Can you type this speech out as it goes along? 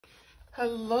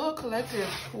Hello collective,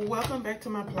 welcome back to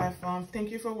my platform.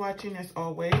 Thank you for watching as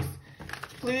always.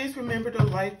 Please remember to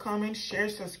like, comment, share,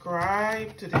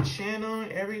 subscribe to the channel,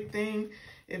 everything.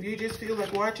 If you just feel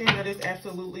like watching, that is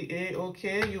absolutely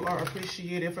a-okay. You are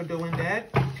appreciated for doing that.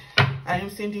 I am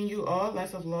sending you all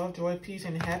lots of love, joy, peace,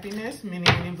 and happiness. Many,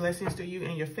 many blessings to you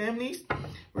and your families.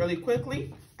 Really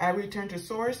quickly, I return to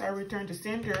source. I return to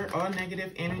sender. All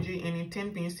negative energy and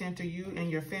intent being sent to you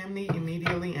and your family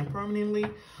immediately and permanently.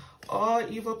 All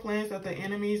evil plans of the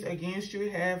enemies against you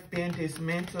have been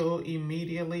dismantled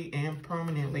immediately and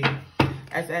permanently.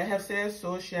 As I have said,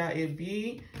 so shall it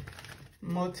be.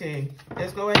 Mote.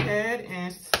 Let's go ahead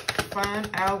and find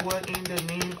out what in the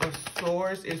name of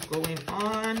source is going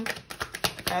on.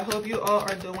 I hope you all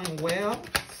are doing well,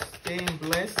 staying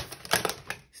blessed,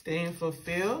 staying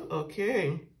fulfilled.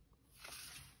 Okay.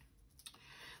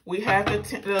 We have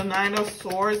the Nine of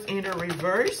Swords in the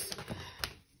reverse.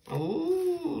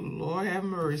 Oh, Lord have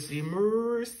mercy,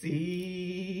 mercy.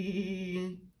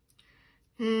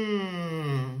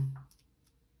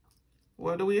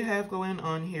 What do we have going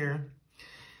on here?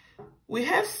 We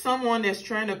have someone that's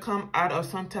trying to come out of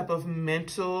some type of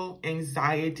mental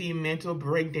anxiety, mental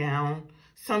breakdown,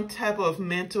 some type of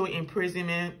mental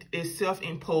imprisonment is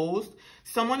self-imposed.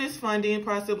 Someone is finding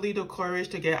possibly the courage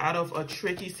to get out of a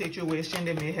tricky situation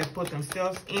they may have put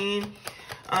themselves in.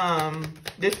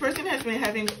 This person has been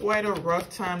having quite a rough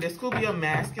time. This could be a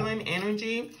masculine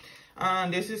energy.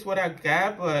 This is what I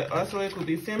got, but also it could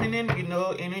be feminine. You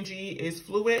know, energy is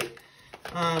fluid.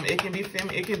 It can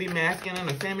be masculine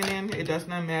or feminine. It does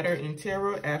not matter in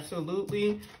tarot.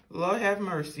 Absolutely. Lord have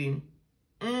mercy.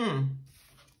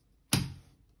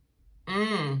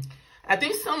 I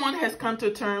think someone has come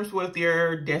to terms with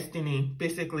their destiny,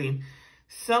 basically.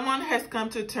 Someone has come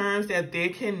to terms that they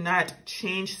cannot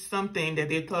change something that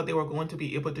they thought they were going to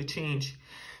be able to change.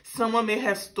 Someone may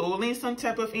have stolen some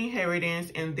type of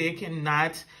inheritance and they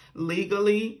cannot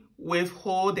legally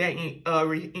withhold that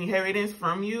inheritance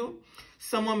from you.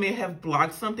 Someone may have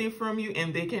blocked something from you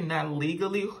and they cannot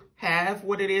legally have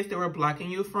what it is they were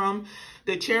blocking you from.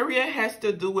 The Chariot has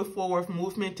to do with forward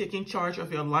movement, taking charge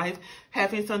of your life,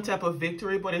 having some type of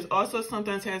victory, but it also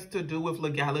sometimes has to do with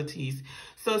legalities.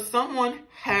 So someone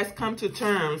has come to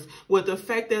terms with the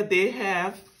fact that they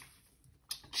have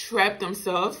trapped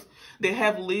themselves. They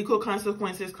have legal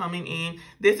consequences coming in.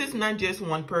 This is not just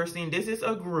one person. This is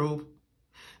a group.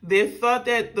 They thought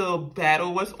that the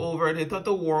battle was over. They thought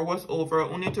the war was over,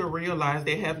 only to realize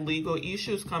they have legal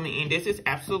issues coming in. This is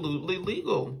absolutely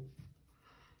legal.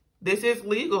 This is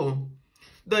legal.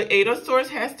 The Eight of Swords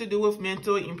has to do with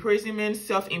mental imprisonment,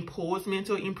 self-imposed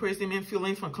mental imprisonment,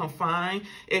 feeling confined.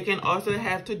 It can also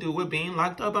have to do with being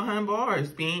locked up behind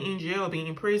bars, being in jail, being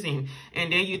in prison.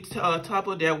 And then you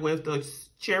topple that with the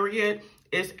Chariot.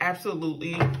 It's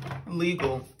absolutely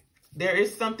legal. There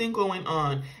is something going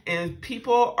on, and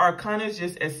people are kind of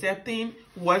just accepting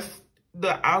what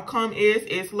the outcome is.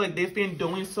 It's like they've been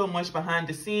doing so much behind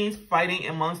the scenes, fighting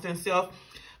amongst themselves,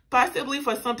 possibly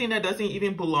for something that doesn't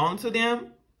even belong to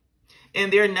them.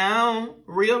 And they're now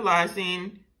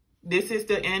realizing this is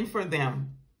the end for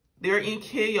them. They're in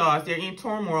chaos. They're in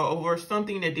turmoil over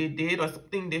something that they did or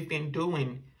something they've been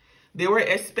doing. They were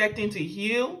expecting to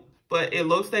heal, but it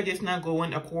looks like it's not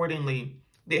going accordingly.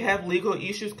 They have legal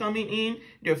issues coming in.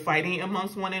 They're fighting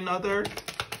amongst one another.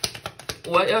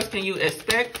 What else can you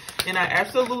expect? And I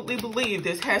absolutely believe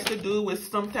this has to do with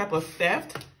some type of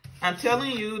theft. I'm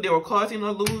telling you, they were causing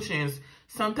illusions.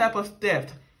 Some type of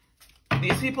theft.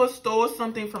 These people stole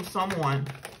something from someone.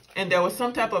 And there was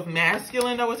some type of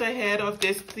masculine that was ahead of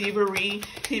this thievery.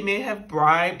 He may have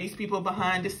bribed these people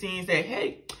behind the scenes that,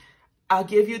 hey, I'll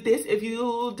give you this if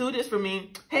you do this for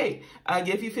me. Hey, I'll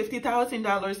give you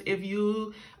 $50,000 if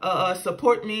you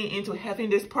support me into having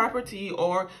this property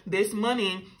or this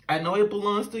money. I know it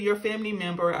belongs to your family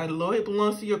member. I know it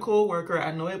belongs to your co-worker.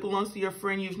 I know it belongs to your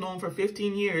friend you've known for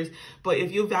 15 years. But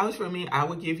if you vouch for me, I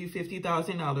will give you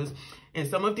 $50,000. And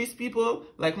some of these people,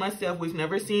 like myself, we've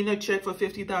never seen a check for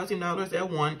 $50,000 at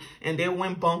one. And they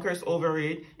went bonkers over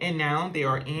it. And now they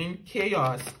are in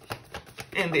chaos.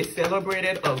 And they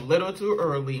celebrated a little too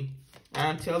early.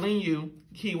 I'm telling you,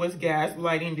 he was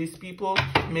gaslighting these people,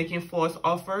 making false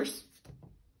offers.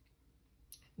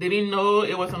 They didn't know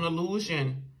it was an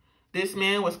illusion. This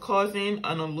man was causing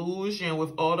an illusion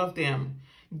with all of them,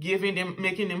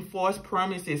 making them false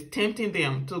promises, tempting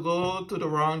them to go to the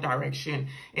wrong direction.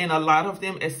 And a lot of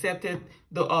them accepted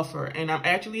the offer. And I'm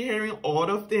actually hearing all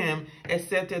of them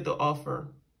accepted the offer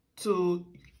to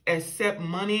accept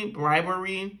money,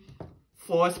 bribery,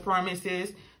 false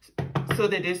promises, so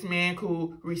that this man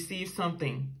could receive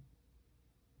something.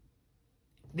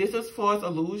 This is false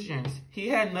illusions. He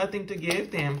had nothing to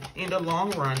give them in the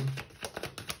long run.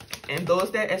 And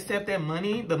those that accept that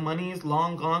money, the money is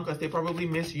long gone because they probably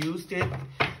misused it.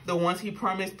 The ones he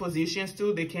promised positions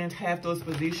to, they can't have those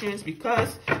positions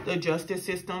because the justice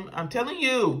system, I'm telling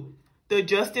you, the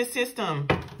justice system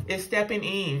is stepping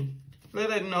in. They're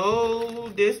like, no,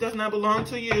 this does not belong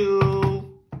to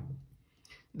you.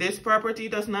 This property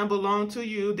does not belong to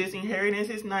you. This inheritance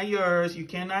is not yours. You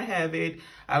cannot have it.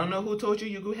 I don't know who told you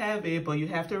you could have it, but you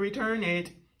have to return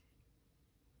it.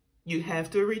 You have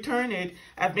to return it.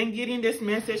 I've been getting this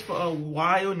message for a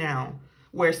while now,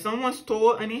 where someone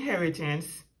stole an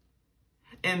inheritance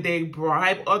and they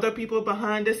bribe other people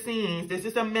behind the scenes. This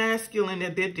is a masculine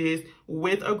that did this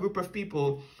with a group of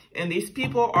people. And these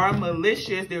people are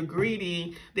malicious. They're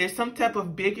greedy. There's some type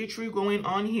of bigotry going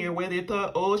on here where they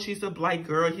thought, oh, she's a black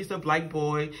girl. He's a black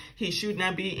boy. He should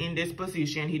not be in this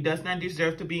position. He does not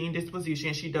deserve to be in this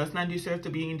position. She does not deserve to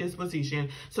be in this position.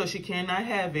 So she cannot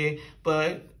have it.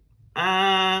 But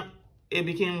it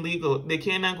became legal. They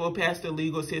cannot go past the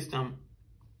legal system.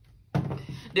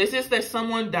 This is that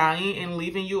someone dying and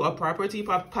leaving you a property,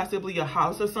 possibly a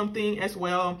house or something as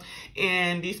well.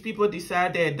 And these people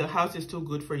decide that the house is too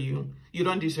good for you. You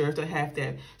don't deserve to have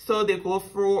that. So they go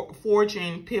for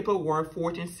forging paperwork,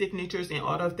 forging signatures and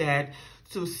all of that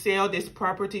to sell this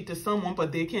property to someone,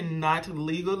 but they cannot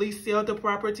legally sell the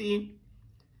property.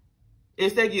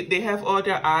 It's like they have all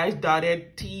their I's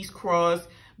dotted, T's crossed,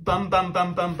 bum, bum,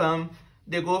 bum, bum, bum.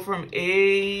 They go from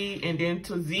A and then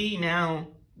to Z now.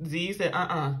 Z said,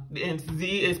 and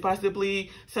Z is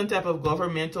possibly some type of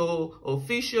governmental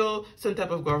official, some type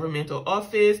of governmental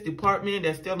office, department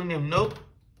that's telling them, nope,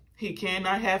 he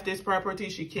cannot have this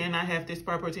property. She cannot have this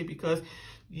property because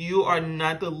you are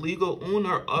not the legal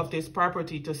owner of this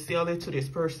property to sell it to this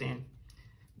person.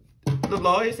 The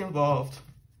law is involved.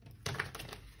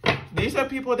 These are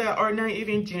people that are not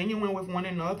even genuine with one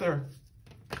another.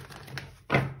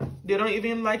 They don't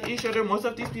even like each other. Most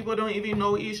of these people don't even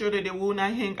know each other. They will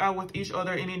not hang out with each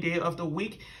other any day of the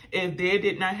week if they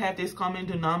did not have this common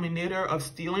denominator of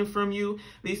stealing from you.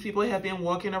 These people have been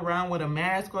walking around with a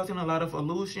mask, causing a lot of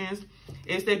illusions.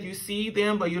 It's like you see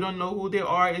them, but you don't know who they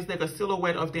are. It's like a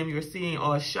silhouette of them you're seeing,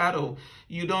 or a shadow.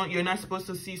 You're not supposed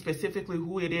to see specifically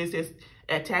who it is that's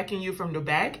attacking you from the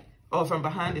back or from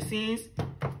behind the scenes.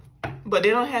 But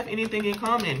they don't have anything in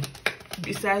common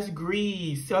besides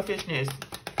greed, selfishness,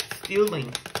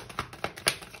 stealing.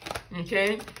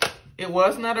 Okay, it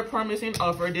was not a promising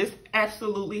offer. This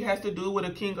absolutely has to do with a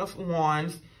King of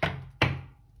Wands.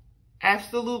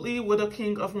 Absolutely with a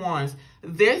King of Wands.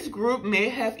 This group may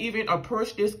have even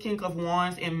approached this King of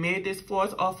Wands and made this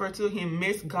false offer to him,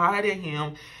 misguided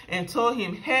him, and told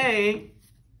him, hey,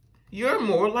 you're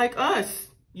more like us.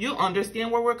 You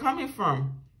understand where we're coming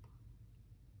from.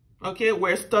 Okay,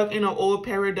 we're stuck in an old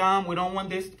paradigm. We don't want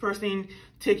this person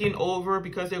taking over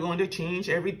because they're going to change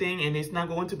everything and it's not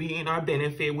going to be in our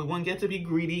benefit. We won't get to be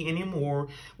greedy anymore.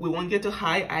 We won't get to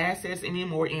hide assets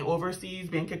anymore in overseas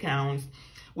bank accounts.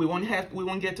 We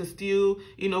won't get to steal,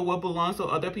 what belongs to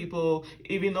other people,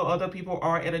 even though other people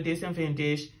are at a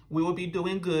disadvantage. We will be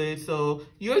doing good. So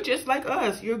you're just like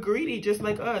us. You're greedy just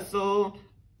like us. So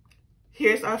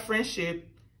here's our friendship.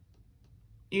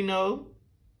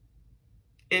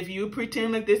 If you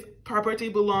pretend like this property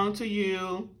belongs to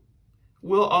you,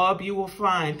 we'll all be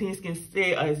fine. Things can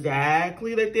stay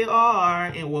exactly like they are,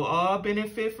 and we'll all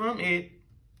benefit from it.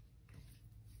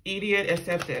 Idiot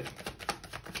accepted.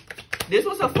 This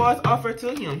was a false offer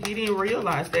to him. He didn't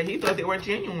realize that. He thought they were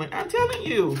genuine. I'm telling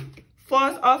you,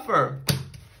 false offer.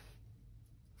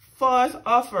 False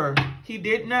offer. He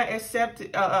did not expect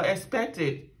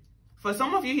it. For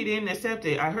some of you, he didn't accept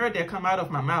it. I heard that come out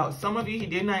of my mouth. Some of you, he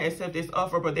did not accept this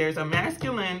offer, but there's a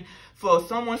masculine for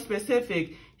someone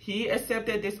specific. He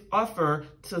accepted this offer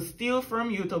to steal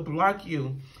from you, to block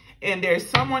you. And there's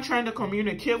someone trying to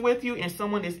communicate with you and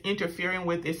someone is interfering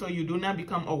with it so you do not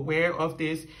become aware of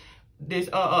this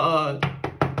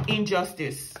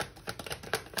injustice.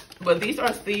 But these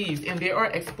are thieves and they are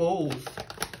exposed.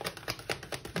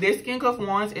 This King of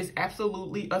Wands is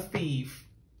absolutely a thief.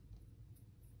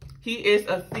 He is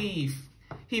a thief.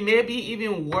 He may be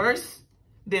even worse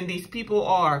than these people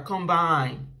are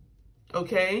combined.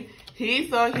 Okay, he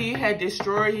thought he had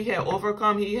destroyed, he had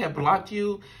overcome, he had blocked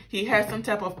you. He had some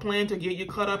type of plan to get you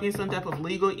caught up in some type of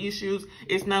legal issues.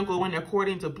 It's not going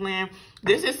according to plan.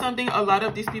 This is something a lot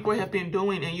of these people have been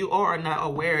doing and you all are not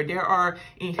aware. There are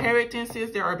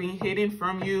inheritances that are being hidden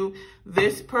from you.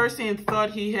 This person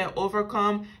thought he had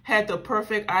overcome, had the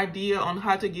perfect idea on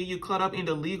how to get you caught up in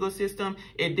the legal system.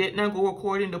 It did not go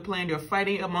according to plan. They're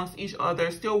fighting amongst each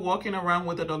other, still walking around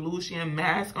with a delusion,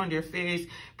 mask on their face,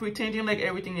 pretending like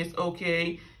everything is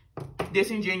okay.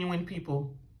 Disingenuine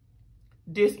people.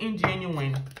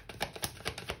 Disingenuine.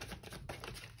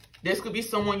 This could be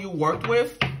someone you worked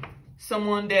with,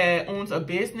 someone that owns a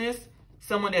business,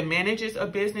 someone that manages a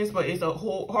business but is a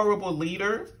horrible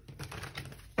leader.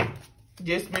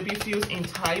 Just maybe feels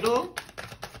entitled.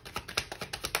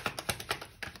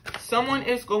 Someone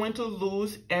is going to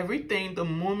lose everything the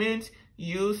moment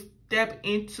you step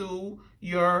into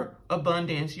your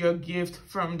abundance, your gift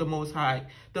from the Most High.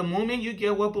 The moment you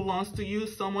get what belongs to you,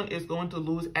 someone is going to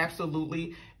lose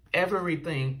absolutely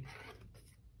everything.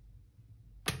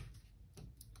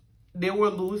 They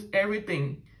will lose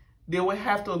everything. They will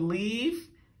have to leave.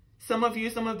 Some of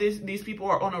these people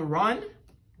are on a run.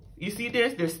 You see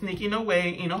this? They're sneaking away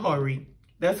in a hurry.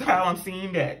 That's how I'm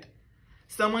seeing that.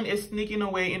 Someone is sneaking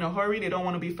away in a hurry. They don't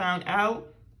want to be found out.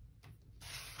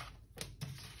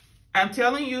 I'm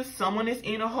telling you, someone is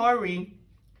in a hurry.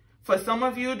 For some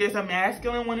of you, there's a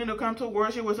masculine wanting to come to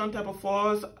worship with some type of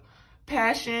false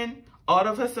passion. All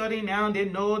of a sudden now they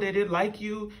know that they like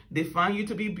you. They find you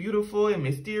to be beautiful and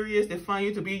mysterious. They find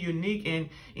you to be unique and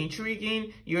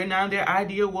intriguing. You're now their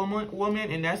ideal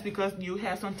woman, and that's because you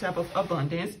have some type of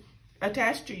abundance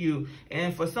attached to you.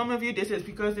 And for some of you, this is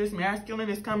because this masculine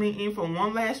is coming in for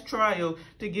one last trial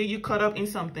to get you caught up in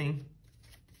something.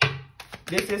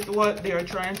 This is what they are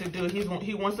trying to do.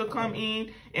 He wants to come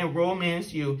in and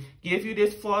romance you. Give you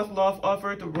this false love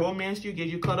offer to romance you, get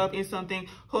you caught up in something.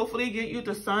 Hopefully get you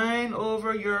to sign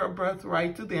over your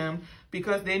birthright to them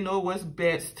because they know what's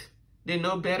best. They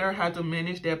know better how to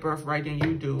manage their birthright than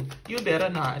you do. You better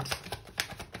not.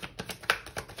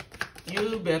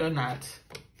 You better not.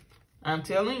 I'm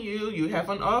telling you, you have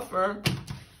an offer.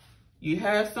 You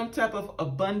have some type of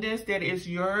abundance that is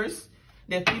yours,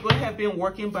 that people have been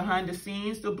working behind the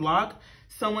scenes to block.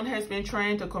 Someone has been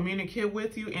trying to communicate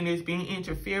with you and is being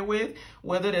interfered with,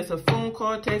 whether that's a phone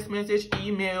call, text message,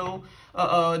 email,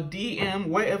 DM,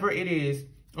 whatever it is,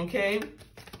 okay?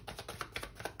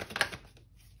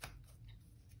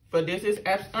 But this is,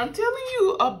 I'm telling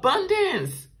you,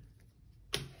 abundance.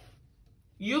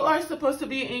 You are supposed to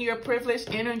be in your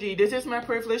privileged energy. This is my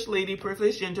privileged lady,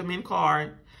 privileged gentleman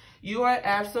card. You are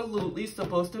absolutely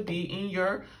supposed to be in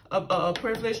your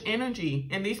privileged energy.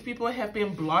 And these people have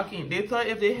been blocking. They thought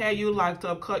if they had you locked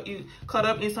up, caught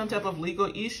up in some type of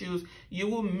legal issues, you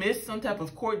will miss some type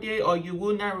of court date, or you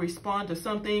will not respond to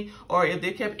something. Or if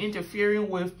they kept interfering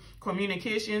with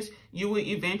communications, you will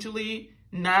eventually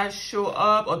not show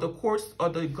up, or the courts or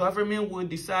the government would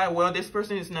decide, well, this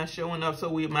person is not showing up, so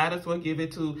we might as well give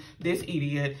it to this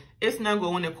idiot. It's not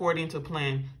going according to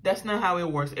plan. That's not how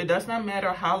it works. It does not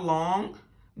matter how long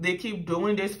they keep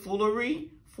doing this foolery,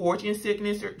 forging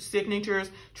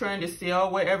signatures, trying to sell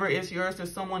whatever is yours to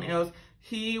someone else.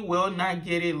 He will not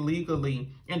get it legally,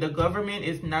 and the government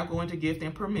is not going to give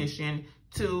them permission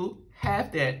to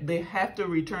have that. They have to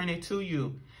return it to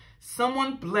you.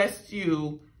 Someone blessed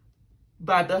you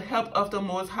by the help of the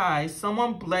Most High.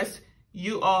 Someone blessed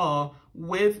you all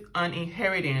with an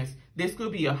inheritance. This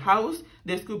could be a house.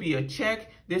 This could be a check.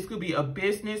 This could be a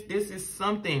business. This is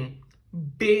something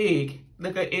big,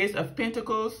 like an Ace of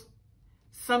Pentacles.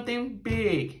 Something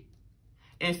big.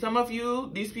 And some of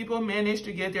you, these people managed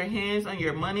to get their hands on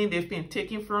your money. They've been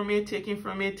taking from it, taking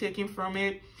from it, taking from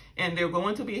it. And they're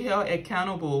going to be held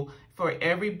accountable for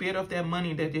every bit of that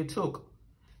money that they took,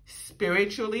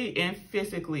 spiritually and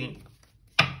physically.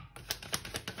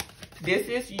 This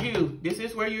is you. This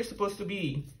is where you're supposed to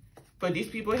be. But these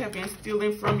people have been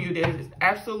stealing from you. There is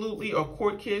absolutely a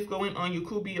court case going on. You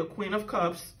could be a Queen of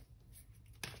Cups.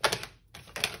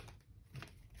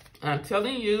 I'm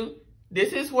telling you,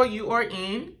 this is what you are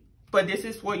in, but this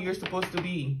is what you're supposed to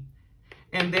be.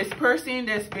 And this person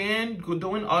that's been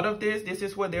doing all of this, this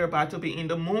is what they're about to be. In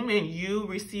the moment you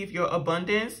receive your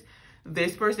abundance,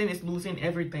 this person is losing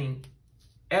everything.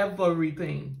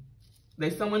 Everything.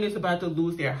 Like someone is about to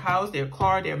lose their house, their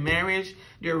car, their marriage,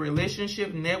 their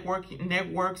relationship,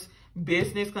 networks,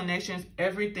 business connections,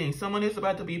 everything. Someone is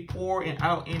about to be poor and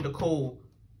out in the cold.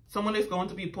 Someone is going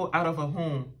to be put out of a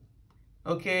home.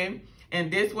 Okay?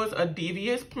 And this was a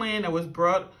devious plan that was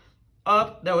brought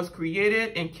up, that was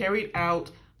created and carried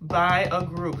out by a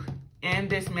group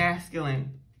and this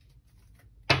masculine.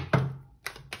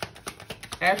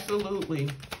 Absolutely.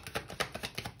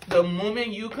 The moment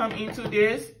you come into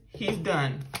this, he's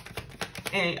done.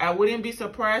 And I wouldn't be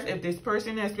surprised if this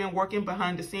person has been working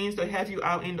behind the scenes to have you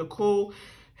out in the cold,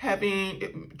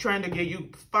 trying to get you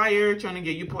fired, trying to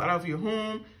get you put out of your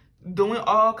home, doing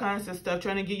all kinds of stuff,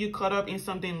 trying to get you caught up in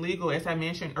something legal, as I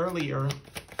mentioned earlier.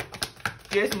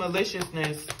 There's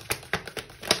maliciousness.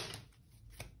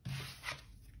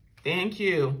 Thank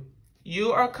you.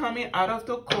 You are coming out of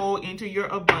the cold into your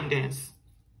abundance.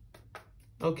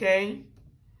 Okay?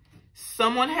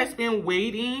 Someone has been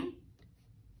waiting.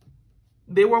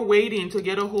 They were waiting to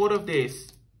get a hold of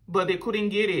this, but they couldn't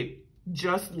get it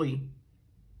justly.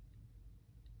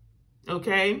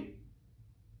 Okay?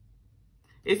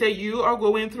 It said you are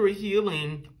going through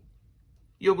healing.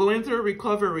 You're going through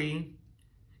recovery.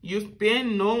 You've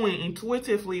been knowing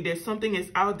intuitively that something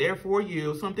is out there for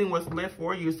you. Something was left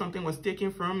for you. Something was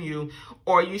taken from you.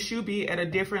 Or you should be at a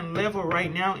different level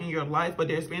right now in your life, but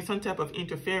there's been some type of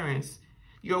interference.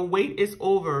 Your wait is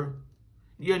over.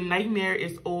 Your nightmare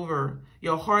is over.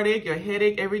 Your heartache, your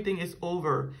headache, everything is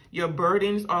over. Your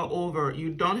burdens are over. You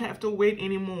don't have to wait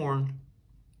anymore.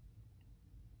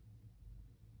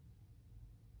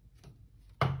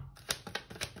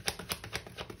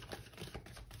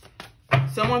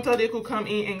 Someone thought they could come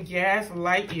in and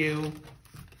gaslight you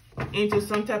into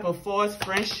some type of false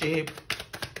friendship,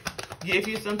 give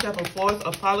you some type of false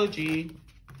apology.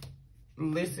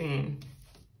 Listen,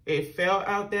 it fell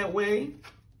out that way.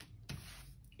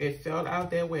 It fell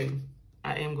out that way.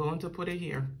 I am going to put it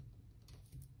here.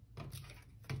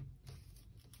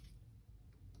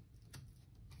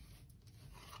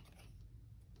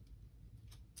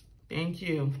 Thank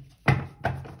you.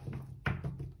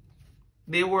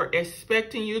 They were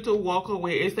expecting you to walk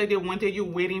away. It's like they wanted you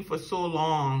waiting for so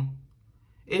long.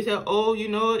 It's like, oh, you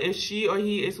know, if she or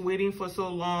he is waiting for so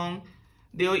long,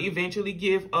 they'll eventually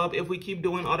give up if we keep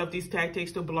doing all of these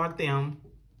tactics to block them.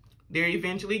 They'll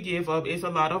eventually give up. It's a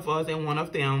lot of us and one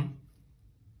of them.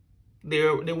 They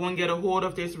won't get a hold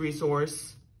of this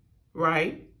resource,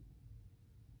 right?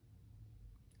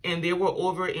 And they were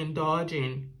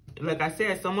overindulging. Like I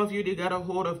said, some of you, they got a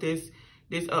hold of this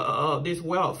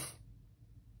wealth.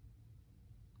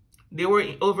 They were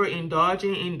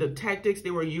overindulging in the tactics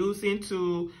they were using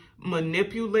to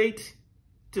manipulate,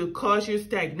 to cause you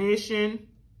stagnation.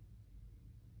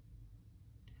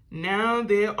 Now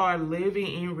they are living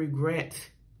in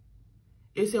regret.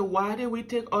 It said, why did we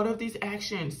take all of these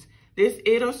actions? This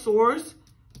Eight of Swords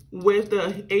with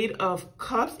the Eight of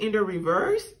Cups in the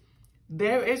reverse,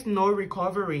 there is no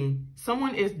recovery.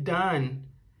 Someone is done.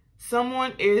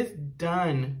 Someone is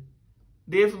done.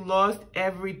 They've lost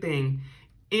everything.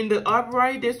 In the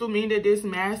upright, this will mean that this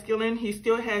masculine, he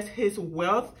still has his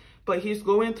wealth, but he's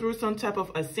going through some type of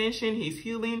ascension. He's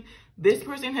healing. This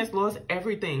person has lost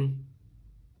everything.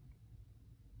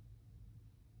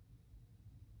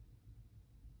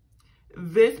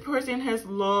 This person has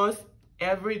lost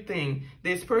everything.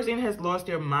 This person has lost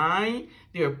their mind,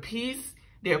 their peace,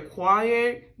 their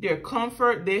quiet, their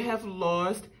comfort. They have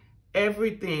lost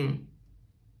everything.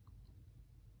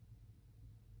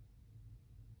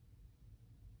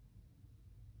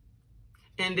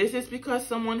 And this is because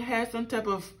someone has some type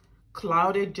of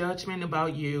clouded judgment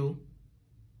about you.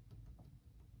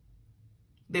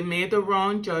 They made the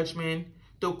wrong judgment.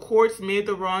 The courts made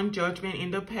the wrong judgment in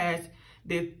the past.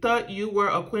 They thought you were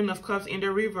a Queen of Cups in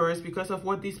the reverse because of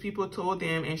what these people told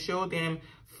them and showed them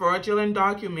fraudulent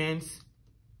documents.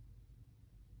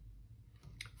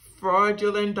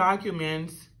 Fraudulent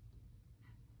documents.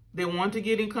 They want to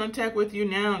get in contact with you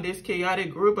now, this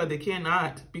chaotic group, but they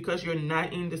cannot because you're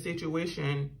not in the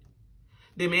situation.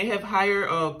 They may have hired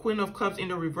a Queen of Cups in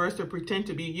the reverse to pretend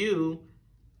to be you.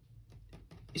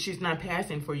 She's not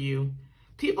passing for you.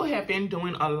 People have been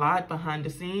doing a lot behind the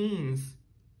scenes.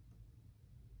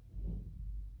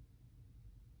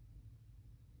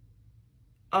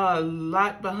 A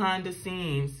lot behind the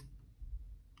scenes.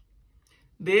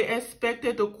 They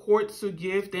expected the courts to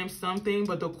give them something,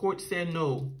 but the court said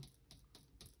no.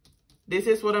 This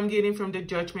is what I'm getting from the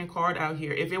judgment card out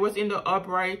here. If it was in the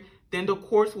upright, then the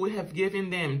courts would have given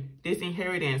them this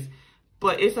inheritance.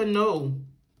 But it's a no.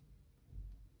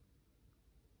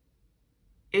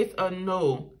 It's a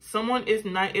no. Someone is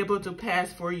not able to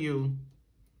pass for you.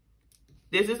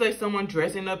 This is like someone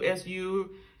dressing up as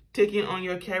you, taking on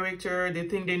your character. They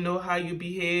think they know how you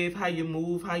behave, how you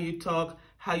move, how you talk,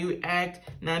 how you act.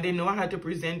 Now they know how to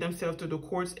present themselves to the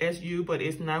courts as you, but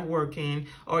it's not working.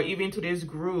 Or even to this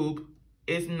group,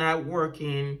 it's not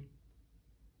working.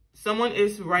 Someone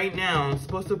is right now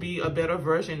supposed to be a better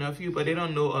version of you, but they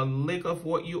don't know a lick of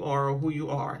what you are or who you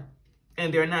are.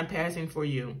 And they're not passing for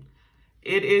you.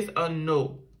 It is a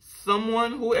no.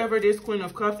 Someone, whoever this Queen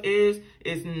of Cups is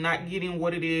not getting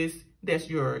what it is that's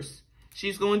yours.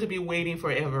 She's going to be waiting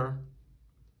forever.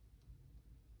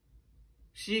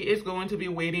 She is going to be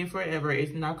waiting forever.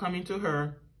 It's not coming to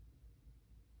her.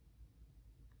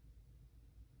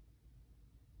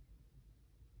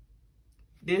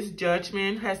 This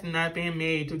judgment has not been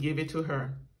made to give it to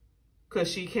her,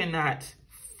 because she cannot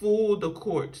fool the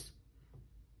courts.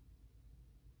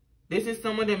 This is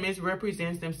someone that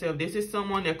misrepresents themselves. This is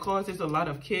someone that causes a lot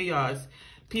of chaos.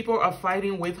 People are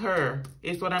fighting with her,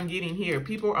 is what I'm getting here.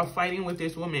 People are fighting with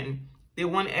this woman. They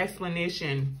want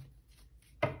explanation.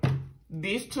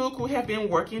 These two could have been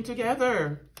working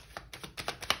together.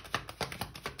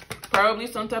 Probably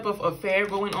some type of affair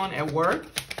going on at work.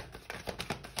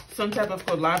 Some type of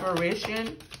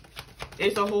collaboration.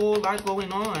 It's a whole lot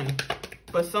going on.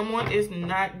 But someone is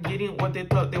not getting what they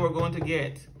thought they were going to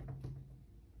get.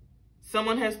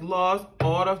 Someone has lost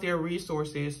all of their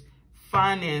resources,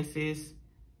 finances.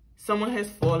 Someone has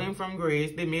fallen from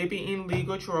grace. They may be in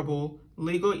legal trouble,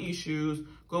 legal issues,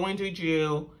 going to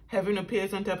jail, having to pay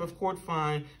some type of court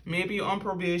fine, maybe on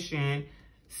probation.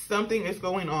 Something is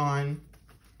going on.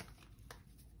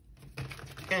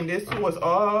 And this was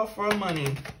all for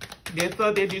money. They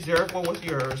thought they deserved what was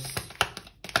yours.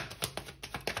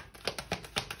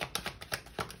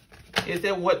 Is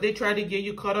that what they tried to get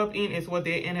you caught up in is what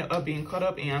they ended up being caught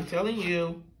up in. I'm telling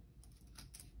you.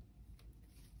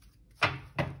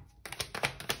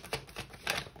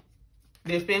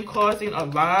 They've been causing a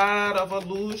lot of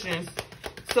illusions.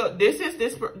 So this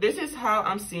is how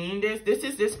I'm seeing this. This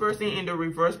is this person in the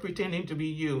reverse pretending to be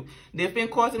you. They've been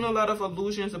causing a lot of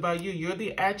illusions about you. You're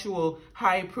the actual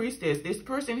high priestess. This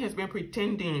person has been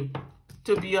pretending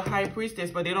to be a high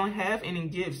priestess, but they don't have any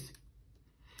gifts.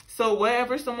 So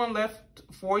whatever someone left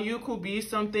for you could be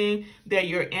something that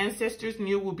your ancestors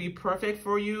knew would be perfect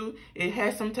for you. It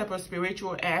has some type of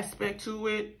spiritual aspect to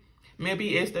it.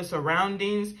 Maybe it's the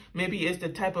surroundings. Maybe it's the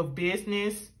type of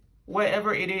business.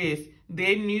 Whatever it is,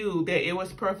 they knew that it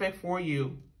was perfect for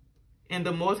you. And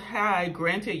the Most High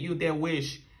granted you their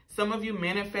wish. Some of you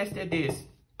manifested this.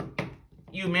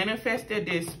 You manifested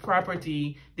this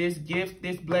property, this gift,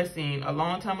 this blessing a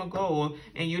long time ago,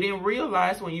 and you didn't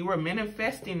realize when you were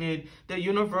manifesting it, the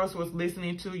universe was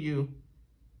listening to you.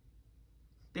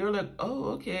 They were like,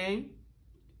 oh, okay.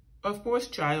 Of course,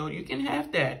 child, you can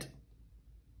have that.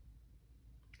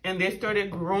 And they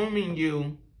started grooming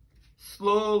you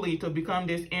slowly to become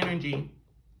this energy.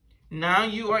 Now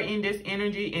you are in this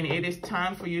energy, and it is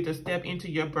time for you to step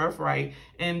into your birthright.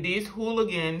 And these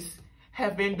hooligans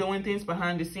have been doing things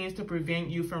behind the scenes to prevent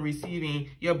you from receiving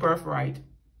your birthright.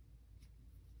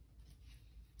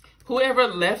 Whoever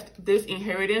left this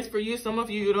inheritance for you, some of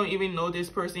you don't even know this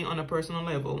person on a personal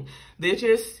level.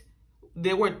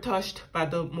 They were touched by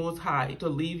the Most High to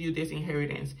leave you this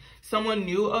inheritance. Someone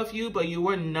knew of you, but you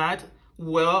were not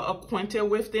well acquainted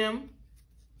with them,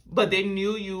 but they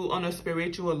knew you on a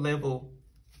spiritual level.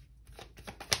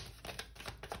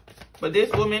 But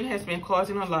this woman has been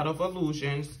causing a lot of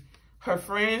illusions. Her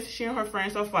friends, she and her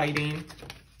friends are fighting.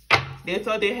 They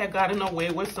thought they had gotten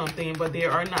away with something, but they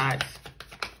are not.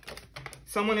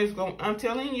 Someone is going, I'm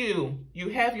telling you, you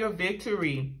have your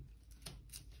victory.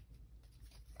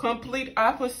 Complete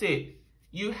opposite.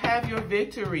 You have your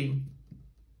victory.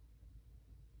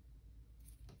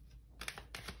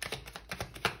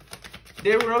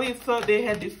 They really thought they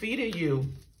had defeated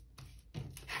you.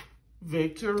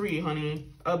 Victory,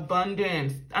 honey.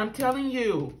 Abundance. I'm telling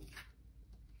you.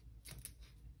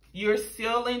 You're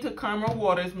sailing to calmer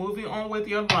waters, moving on with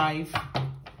your life,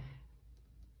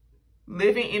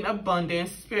 living in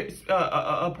abundance,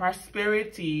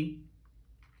 prosperity.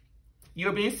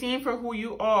 You're being seen for who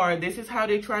you are. This is how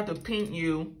they try to paint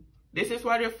you. This is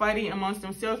why they're fighting amongst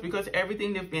themselves, because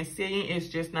everything they've been saying is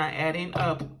just not adding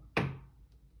up.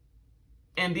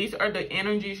 And these are the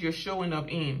energies you're showing up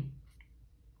in.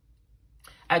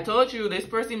 I told you this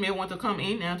person may want to come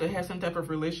in now to have some type of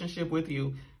relationship with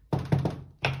you.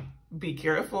 Be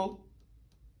careful.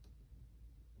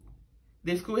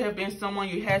 This could have been someone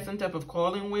you had some type of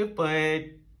calling with, but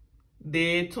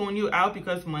they tuned you out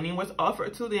because money was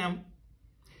offered to them.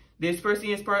 This person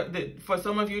is for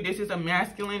some of you, this is a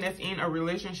masculine that's in a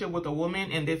relationship with a woman,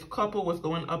 and this couple was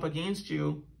going up against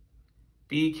you.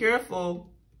 Be careful.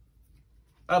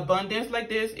 Abundance like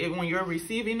this, when you're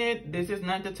receiving it, this is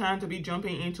not the time to be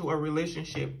jumping into a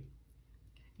relationship.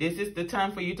 This is the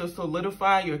time for you to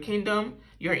solidify your kingdom,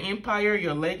 your empire,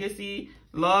 your legacy,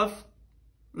 love.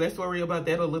 Let's worry about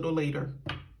that a little later.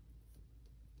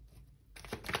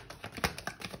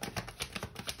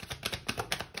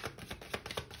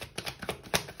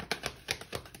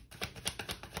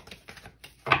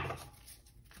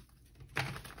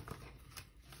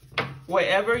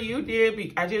 Whatever you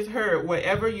did, I just heard,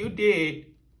 whatever you did,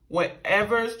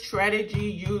 whatever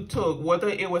strategy you took, whether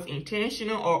it was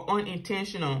intentional or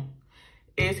unintentional,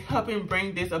 is helping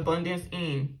bring this abundance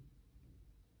in.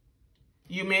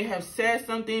 You may have said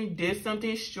something, did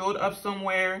something, showed up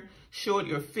somewhere, showed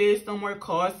your face somewhere,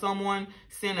 called someone,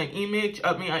 sent an image,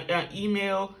 an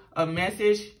email, a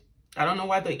message. I don't know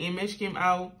why the image came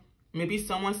out. Maybe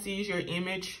someone sees your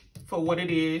image for what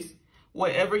it is.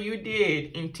 Whatever you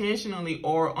did, intentionally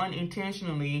or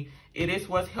unintentionally, it is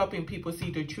what's helping people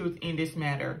see the truth in this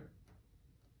matter.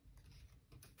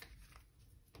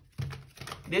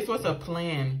 This was a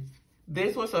plan.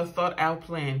 This was a thought out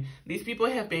plan. These people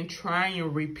have been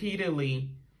trying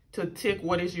repeatedly to take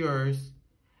what is yours.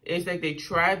 It's like they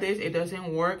try this, it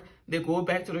doesn't work. They go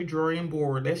back to the drawing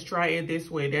board. Let's try it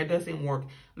this way. That doesn't work.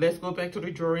 Let's go back to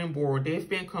the drawing board. They've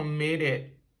been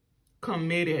committed.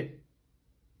 Committed.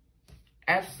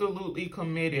 Absolutely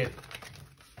committed.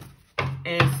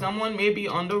 And someone may be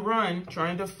on the run,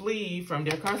 trying to flee from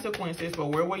their consequences, but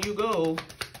where will you go?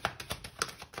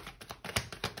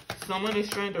 Someone is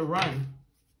trying to run.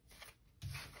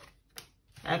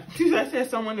 I said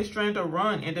someone is trying to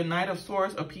run, and the Knight of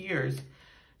Swords appears.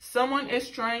 Someone is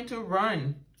trying to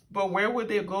run, but where would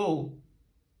they go?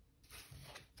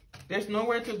 There's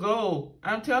nowhere to go.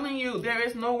 I'm telling you, there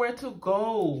is nowhere to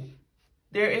go.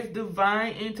 There is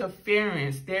divine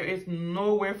interference. There is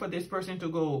nowhere for this person to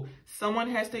go. Someone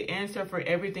has to answer for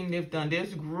everything they've done.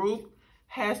 This group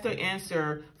has to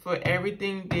answer for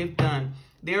everything they've done.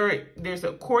 There's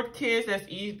a court case that's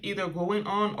either going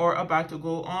on or about to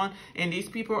go on, and these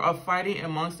people are fighting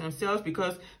amongst themselves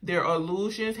because their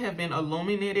illusions have been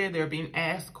illuminated. They're being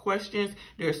asked questions.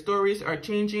 Their stories are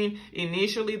changing.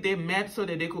 Initially, they met so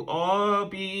that they could all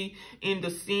be on the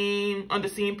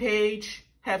same page,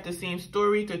 have the same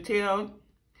story to tell,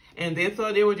 and they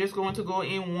thought they were just going to go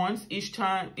in once each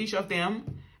of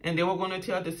them, and they were going to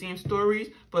tell the same stories,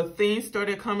 but things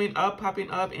started coming up,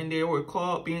 popping up, and they were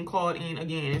being called in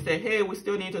again and said, hey, we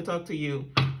still need to talk to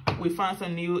you. We found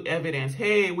some new evidence.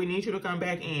 Hey, we need you to come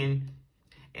back in.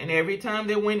 And every time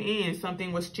they went in,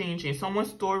 something was changing. Someone's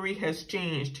story has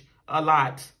changed a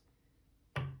lot.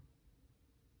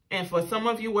 And for some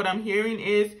of you, what I'm hearing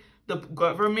is the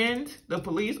government, the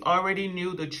police already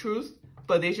knew the truth,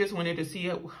 but they just wanted to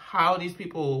see how these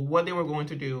people, what they were going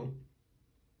to do,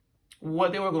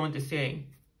 what they were going to say.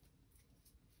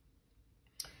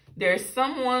 There's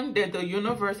someone that the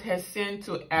universe has sent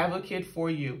to advocate for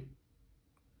you.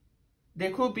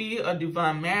 There could be a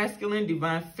divine masculine,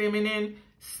 divine feminine.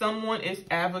 Someone is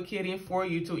advocating for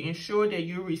you to ensure that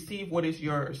you receive what is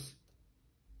yours.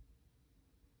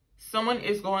 Someone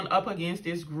is going up against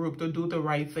this group to do the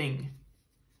right thing.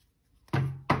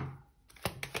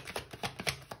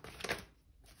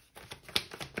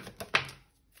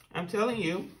 I'm telling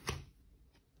you,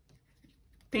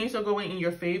 things are going in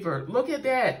your favor. Look at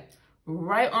that.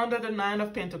 Right under the Nine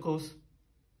of Pentacles.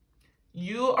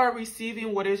 You are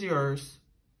receiving what is yours.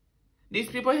 These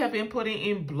people have been putting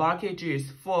in blockages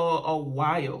for a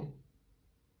while.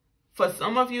 For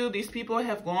some of you, these people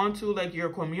have gone to like your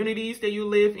communities that you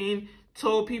live in,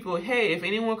 told people, hey, if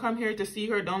anyone come here to see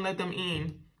her, don't let them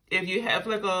in. If you have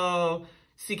like a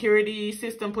security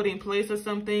system put in place or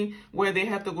something where they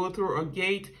have to go through a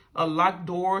gate, a locked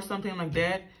door, something like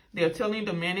that, they're telling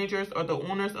the managers or the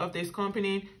owners of this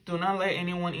company, do not let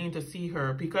anyone in to see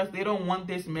her because they don't want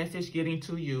this message getting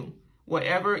to you.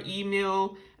 Whatever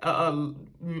email,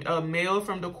 mail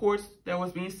from the courts that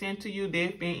was being sent to you,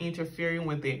 they've been interfering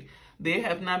with it. They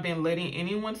have not been letting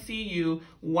anyone see you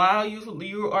while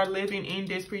you are living in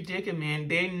this predicament.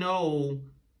 They know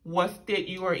what state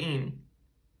you are in.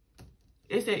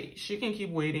 It said she can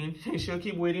keep waiting. She'll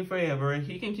keep waiting forever.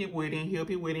 He can keep waiting. He'll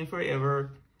be waiting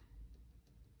forever.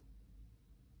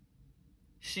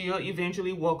 She'll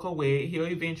eventually walk away. He'll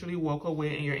eventually walk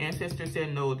away. And your ancestor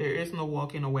said, no, there is no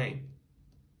walking away.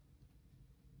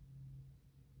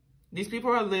 These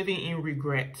people are living in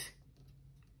regret.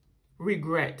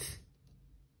 Regret.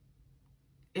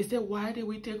 Is that why did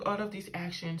we take all of these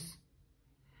actions?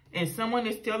 And someone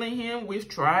is telling him, we've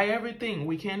tried everything.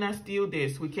 We cannot steal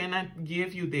this. We cannot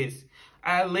give you this.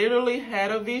 I literally had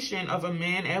a vision of a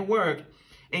man at work,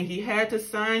 and he had to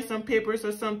sign some papers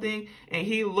or something, and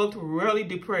he looked really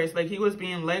depressed, like he was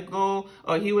being let go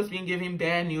or he was being given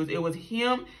bad news. It was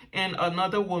him and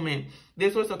another woman.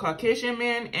 This was a Caucasian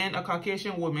man and a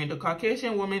Caucasian woman. The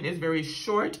Caucasian woman is very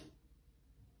short,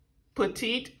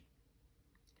 petite,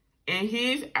 and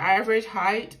he's average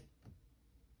height.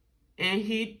 And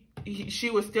she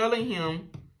was telling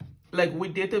him, like, we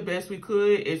did the best we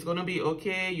could. It's going to be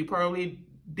okay. You probably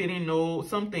didn't know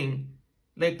something.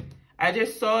 Like, I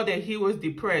just saw that he was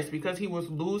depressed because he was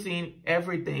losing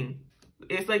everything.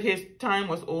 It's like his time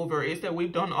was over. It's that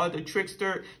we've done all the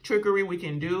trickery we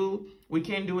can do. We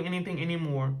can't do anything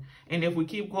anymore. And if we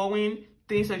keep going,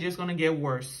 things are just going to get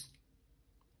worse.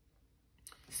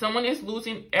 Someone is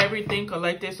losing everything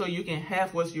collected so you can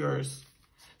have what's yours.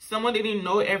 Someone didn't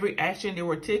know every action they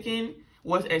were taking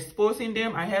was exposing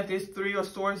them. I have this 3 of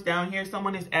Swords down here.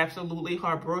 Someone is absolutely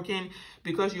heartbroken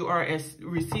because you are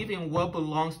receiving what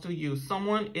belongs to you.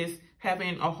 Someone is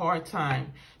having a hard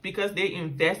time because they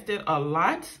invested a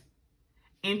lot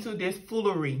into this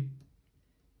foolery.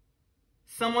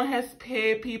 Someone has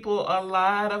paid people a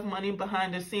lot of money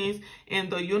behind the scenes,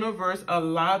 and the universe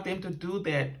allowed them to do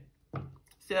that.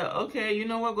 So, okay, you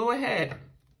know what? Go ahead.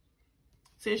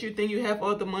 Since you think you have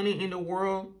all the money in the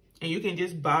world and you can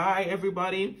just buy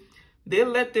everybody, they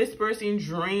let this person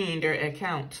drain their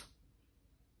account.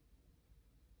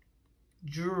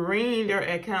 Drain their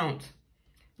account.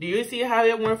 Do you see how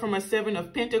it went from a 7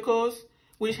 of Pentacles,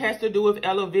 which has to do with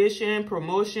elevation,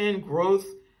 promotion, growth,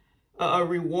 a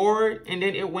reward, and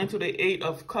then it went to the 8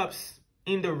 of Cups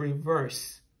in the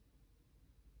reverse?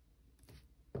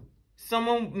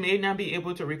 Someone may not be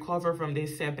able to recover from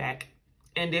this setback,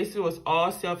 and this was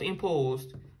all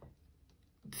self-imposed.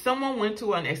 Someone went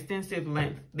to an extensive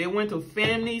length. They went to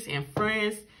families and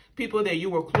friends, people that you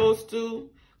were close to,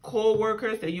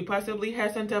 co-workers that you possibly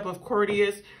had some type of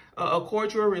a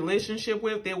cordial relationship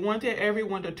with. They wanted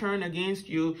everyone to turn against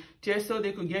you just so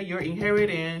they could get your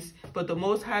inheritance. But the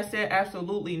Most High said,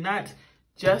 absolutely not.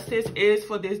 Justice is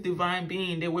for this divine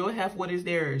being. They will have what is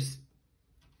theirs.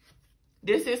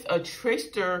 This is a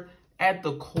trickster at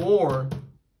the core.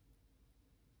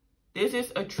 This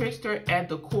is a trickster at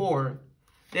the core.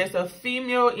 There's a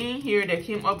female in here that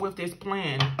came up with this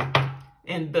plan.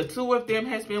 And the 2 of them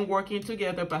has been working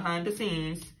together behind the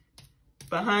scenes.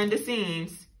 Behind the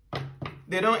scenes.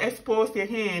 They don't expose their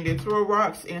hand. They throw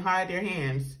rocks and hide their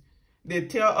hands. They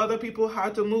tell other people how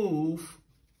to move.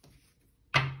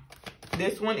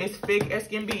 This one is fake as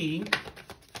can be.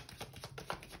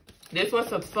 This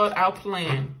was a thought out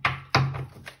plan.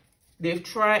 They've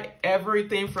tried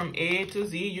everything from A to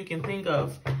Z you can think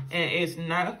of, and it's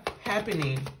not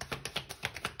happening.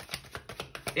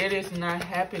 It is not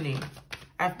happening.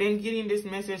 I've been getting this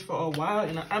message for a while,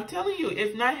 and I'm telling you,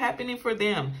 it's not happening for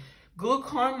them. Good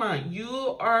karma,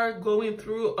 you are going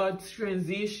through a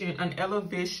transition, an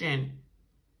elevation,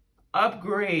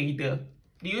 upgrade. Do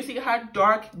you see how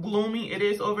dark, gloomy it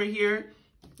is over here?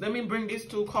 Let me bring these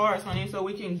 2 cards, honey, so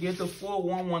we can get the full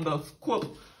one, the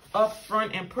scoop, up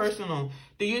front and personal.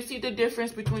 Do you see the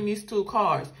difference between these 2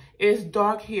 cards? It's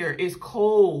dark here. It's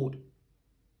cold.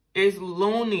 It's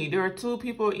lonely. There are 2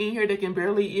 people in here that can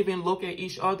barely even look at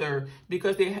each other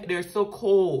because they're so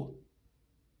cold.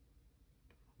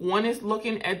 One is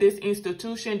looking at this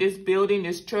institution, this building,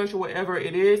 this church, whatever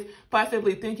it is,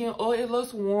 possibly thinking, oh, it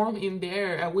looks warm in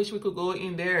there. I wish we could go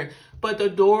in there. But the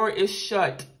door is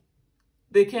shut.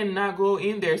 They cannot go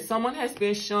in there. Someone has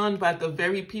been shunned by the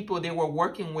very people they were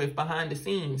working with behind the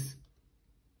scenes.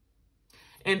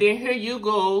 And then here you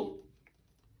go.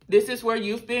 This is where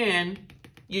you've been.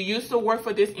 You used to work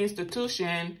for this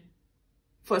institution.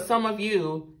 For some of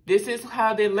you, this is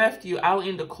how they left you out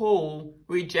in the cold,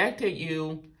 rejected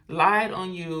you, lied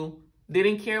on you,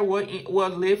 didn't care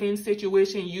what living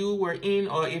situation you were in,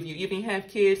 or if you even have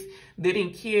kids, they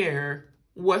didn't care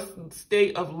what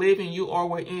state of living you all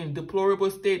were in. Deplorable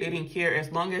state, they didn't care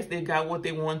as long as they got what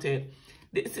they wanted.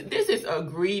 This is a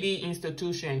greedy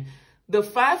institution. The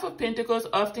 5 of Pentacles,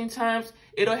 oftentimes,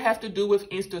 it'll have to do with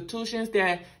institutions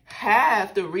that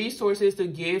have the resources to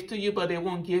give to you, but they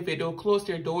won't give it. They'll close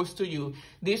their doors to you.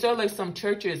 These are like some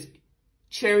churches,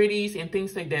 charities, and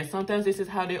things like that. Sometimes this is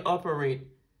how they operate.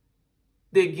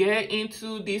 They get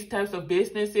into these types of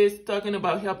businesses talking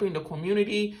about helping the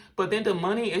community, but then the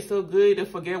money is so good they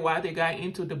forget why they got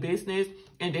into the business,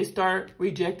 and they start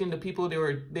rejecting the people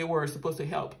they were supposed to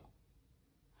help.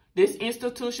 This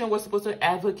institution was supposed to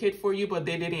advocate for you, but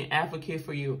they didn't advocate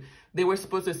for you. They were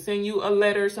supposed to send you a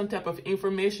letter, some type of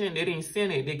information. They didn't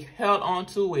send it. They held on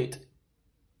to it.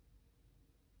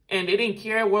 And they didn't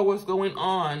care what was going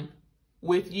on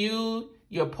with you,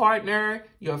 your partner,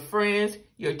 your friends,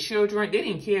 your children. They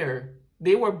didn't care.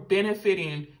 They were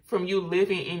benefiting from you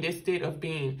living in this state of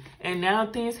being. And now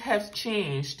things have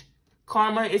changed.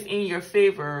 Karma is in your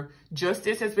favor.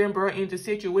 Justice has been brought into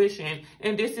situation.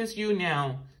 And this is you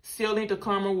now, sailing the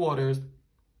karma waters,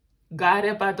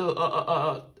 guided by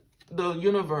the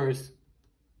universe,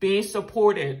 being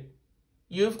supported.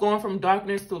 You've gone from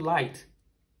darkness to light.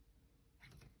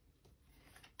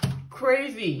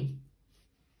 Crazy.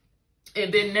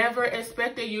 And they never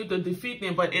expected you to defeat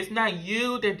them, but it's not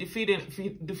you that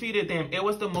defeated them. It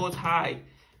was the Most High.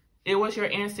 It was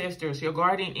your ancestors, your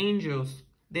guardian angels.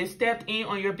 They stepped in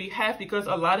on your behalf because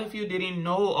a lot of you didn't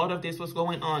know all of this was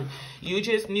going on. You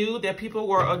just knew that people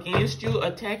were against you,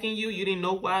 attacking you. You didn't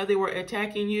know why they were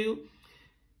attacking you.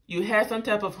 You had some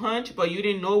type of hunch, but you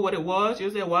didn't know what it was. You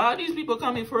said, why are these people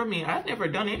coming for me? I've never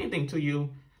done anything to you.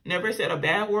 Never said a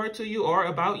bad word to you or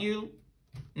about you.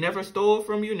 Never stole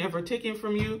from you, never taken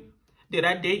from you. Did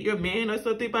I date your man or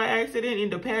something by accident in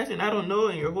the past and I don't know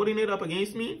and you're holding it up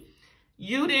against me?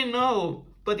 You didn't know,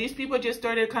 but these people just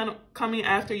started kind of coming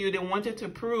after you. They wanted to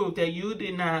prove that you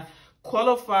did not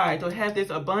qualify to have this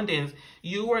abundance.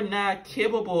 You were not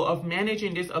capable of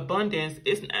managing this abundance.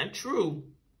 It's not true.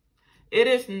 It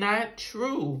is not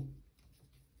true.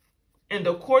 And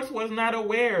the courts was not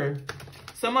aware.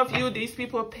 Some of you, these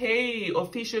people pay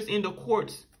officials in the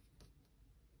courts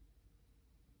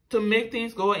to make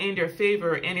things go in their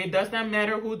favor. And it does not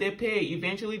matter who they pay.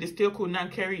 Eventually, they still could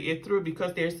not carry it through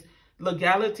because there's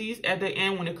legalities at the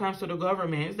end when it comes to the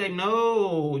government. It's like,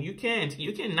 no, you can't.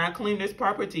 You cannot claim this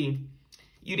property.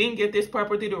 You didn't get this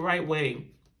property the right way.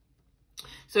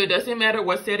 So it doesn't matter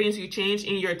what settings you change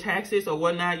in your taxes or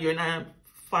whatnot. You're not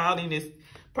filing this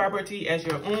property as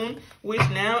your own, which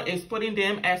now is putting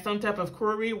them at some type of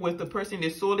query with the person they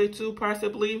sold it to,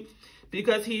 possibly,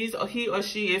 because he or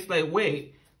she is like,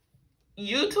 wait,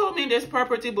 you told me this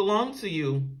property belonged to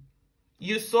you.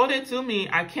 You sold it to me.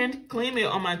 I can't claim it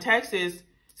on my taxes.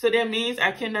 So that means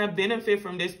I cannot benefit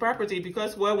from this property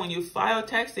because, well, when you file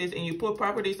taxes and you put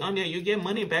properties on there, you get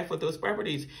money back for those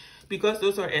properties because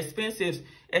those are expenses.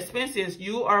 Expenses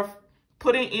you are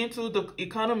putting into the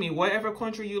economy, whatever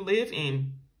country you live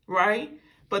in, right?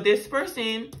 But this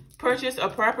person purchased a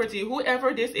property,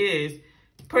 whoever this is,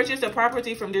 purchased a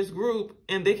property from this group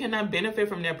and they cannot benefit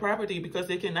from their property because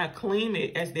they cannot claim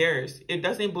it as theirs. It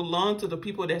doesn't belong to the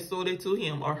people that sold it to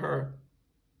him or her.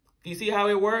 Do you see how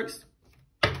it works?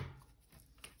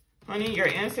 Honey, your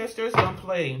ancestors don't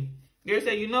play. They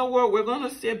say, you know what? We're going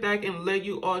to sit back and let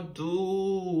you all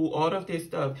do all of this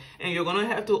stuff. And you're going to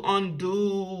have to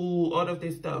undo all of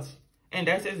this stuff. And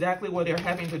that's exactly what they're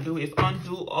having to do, is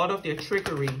undo all of their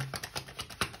trickery.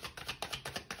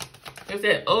 They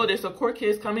said, oh, there's a court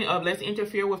case coming up. Let's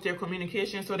interfere with their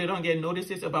communication so they don't get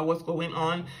notices about what's going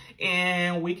on.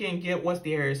 And we can get what's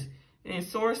theirs. And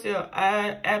Source said,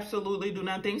 I absolutely do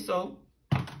not think so.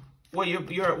 What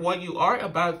you are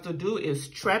about to do is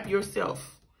trap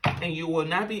yourself. And you will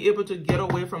not be able to get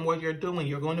away from what you're doing.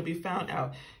 You're going to be found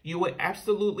out. You will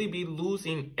absolutely be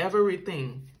losing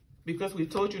everything. Because we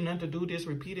told you not to do this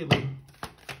repeatedly.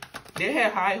 They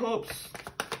had high hopes.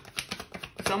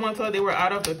 Someone thought they were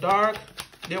out of the dark.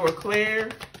 They were clear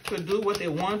to do what they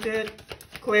wanted.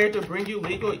 Clear to bring you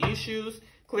legal issues.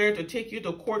 Clear to take you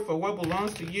to court for what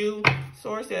belongs to you.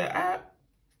 Source said,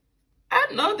 I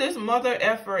know this mother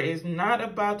effer is not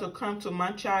about to come to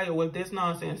my child with this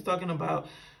nonsense. Talking about,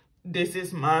 this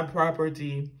is my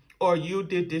property. Or you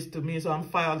did this to me, so I'm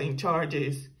filing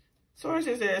charges. Source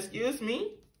said, excuse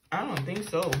me? I don't think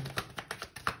so.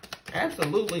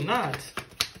 Absolutely not.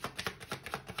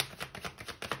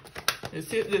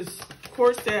 This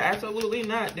court said absolutely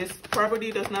not. This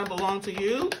property does not belong to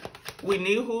you. We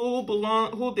knew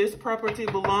who this property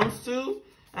belongs to.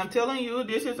 I'm telling you,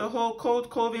 this is a whole code,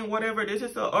 coven, whatever. This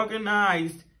is an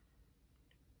organized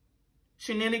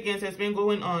shenanigans that's been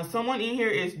going on. Someone in here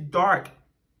is dark.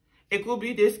 It could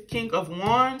be this King of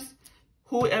Wands.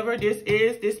 Whoever this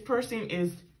is, this person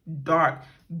is dark.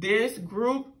 This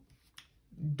group,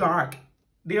 dark.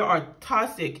 They are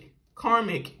toxic,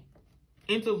 karmic,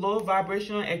 into low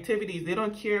vibrational activities. They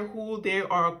don't care who they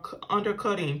are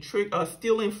undercutting,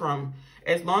 stealing from.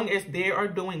 As long as they are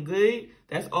doing good,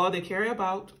 that's all they care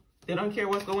about. They don't care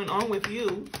what's going on with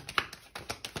you.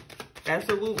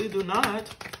 Absolutely do not.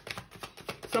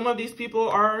 Some of these people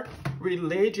are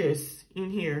religious in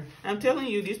here. I'm telling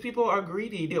you, these people are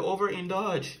greedy. They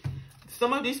overindulge.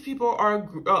 Some of these people are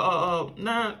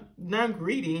not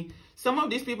greedy. Some of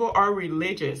these people are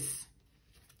religious.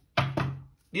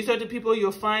 These are the people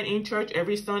you'll find in church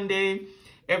every Sunday.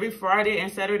 Every Friday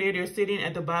and Saturday, they're sitting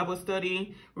at the Bible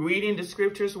study, reading the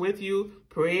scriptures with you,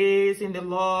 praising the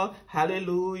Lord.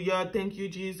 Hallelujah. Thank you,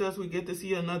 Jesus. We get to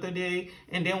see another day.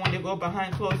 And then when they go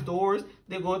behind closed doors,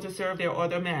 they go to serve their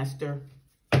other master.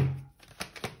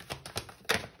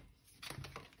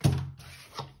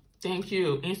 Thank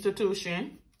you.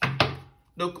 Institution.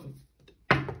 The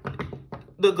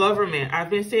government. I've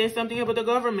been saying something about the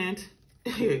government.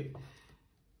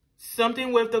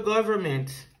 Something with the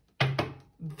government.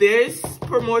 This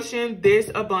promotion,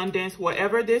 this abundance,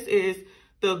 whatever this is,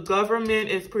 The government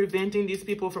is preventing these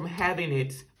people from having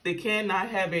it. They cannot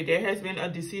have it. There has been a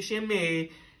decision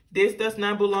made. This does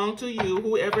not belong to you.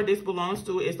 Whoever this belongs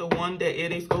to is the one that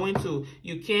it is going to.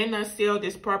 You cannot sell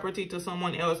this property to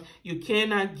someone else. You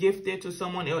cannot gift it to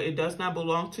someone else. It does not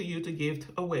belong to you to gift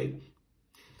away.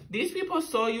 These people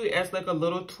saw you as like a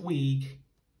little twig.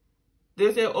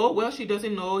 They said, oh, well, she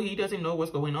doesn't know. He doesn't know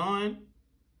what's going on.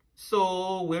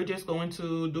 So we're just going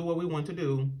to do what we want to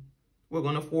do. We're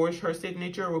going to forge her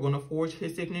signature. We're going to forge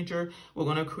his signature. We're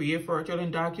going to create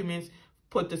fraudulent documents,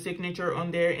 put the signature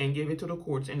on there, and give it to the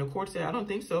courts. And the court said, I don't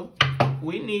think so.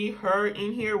 We need her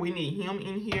in here. We need him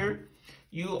in here.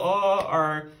 You all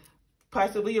are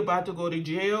possibly about to go to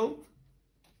jail.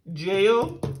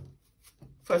 Jail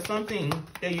for something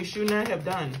that you should not have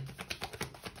done.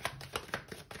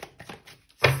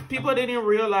 People didn't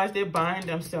realize they're buying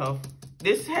themselves.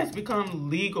 This has become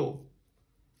legal.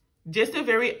 Just the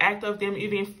very act of them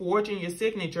even forging your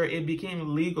signature, it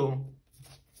became legal.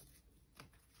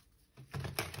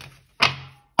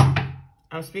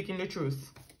 I'm speaking the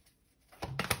truth.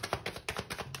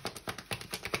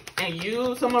 And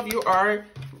you, some of you are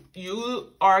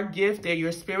gifted,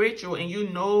 you're spiritual, and you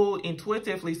know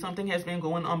intuitively something has been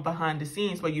going on behind the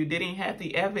scenes, but you didn't have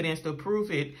the evidence to prove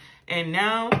it. And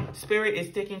now Spirit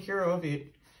is taking care of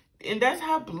it. And that's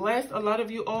how blessed a lot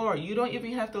of you are. You don't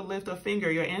even have to lift a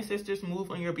finger. Your ancestors move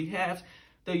on your behalf.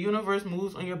 The universe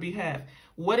moves on your behalf.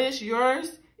 What is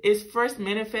yours is first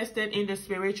manifested in the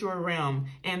spiritual realm,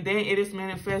 and then it is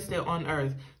manifested on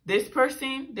earth. This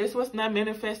person, this was not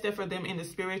manifested for them in the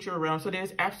spiritual realm, so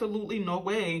there's absolutely no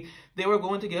way they were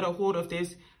going to get a hold of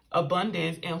this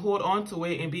abundance and hold on to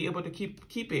it and be able to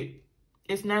keep it.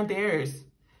 It's not theirs.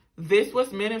 This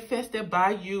was manifested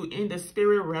by you in the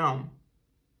spirit realm.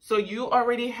 So you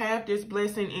already have this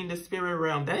blessing in the spirit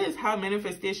realm. That is how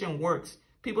manifestation works.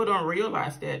 People don't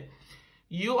realize that.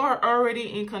 You are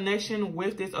already in connection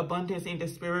with this abundance in the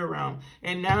spirit realm.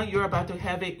 And now you're about to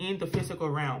have it in the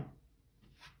physical realm.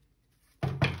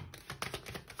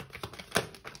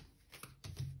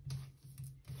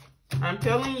 I'm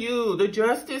telling you, the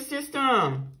justice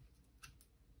system.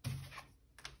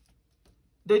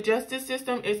 The justice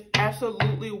system is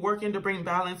absolutely working to bring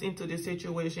balance into this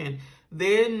situation.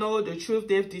 They know the truth.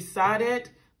 They've decided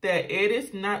that it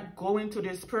is not going to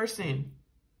this person.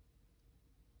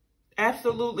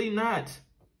 Absolutely not.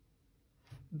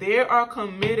 They are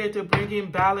committed to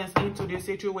bringing balance into this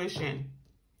situation.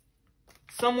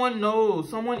 Someone knows,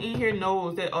 someone in here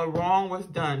knows that a wrong was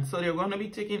done. So they're going to be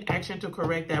taking action to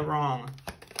correct that wrong.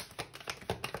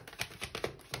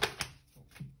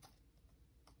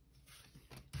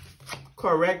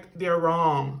 Correct their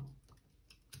wrong.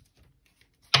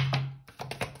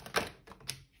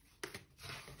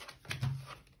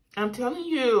 I'm telling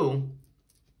you.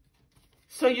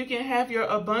 So you can have your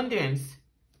abundance.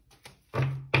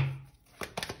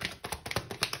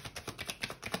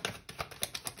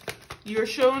 You're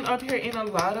showing up here in a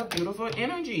lot of beautiful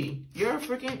energy. You're a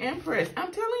freaking empress.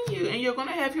 I'm telling you. And you're going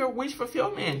to have your wish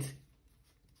fulfillment.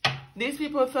 These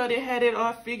people thought they had it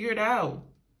all figured out.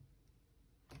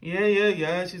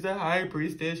 Yeah. She's a high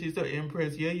priestess. She's an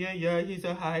empress. Yeah. He's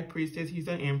a high priestess. He's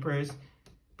an empress.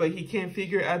 But he can't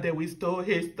figure out that we stole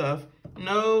his stuff.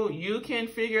 No, you can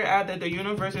figure out that the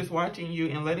universe is watching you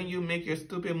and letting you make your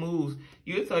stupid moves.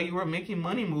 You thought you were making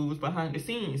money moves behind the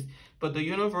scenes. But the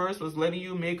universe was letting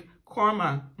you make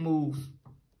karma moves.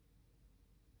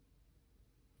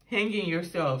 Hanging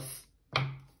yourselves.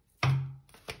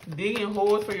 Digging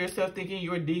holes for yourself thinking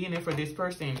you're digging it for this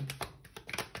person.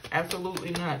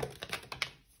 Absolutely not.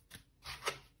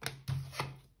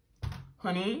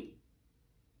 Honey,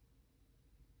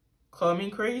 call me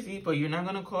crazy, but you're not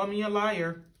going to call me a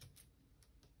liar.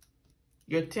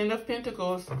 Your 10 of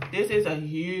Pentacles, this is a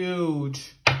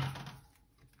huge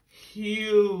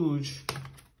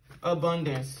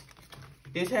abundance.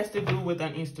 This has to do with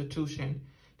an institution.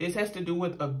 This has to do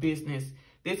with a business.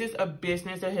 This is a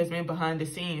business that has been behind the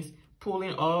scenes,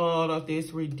 pulling all of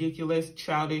these ridiculous,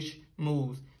 childish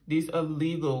moves. These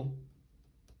illegal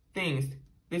things.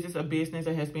 This is a business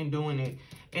that has been doing it.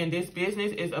 And this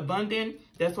business is abundant.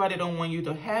 That's why they don't want you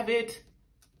to have it.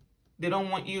 They don't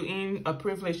want you in a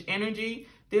privileged energy.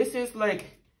 This is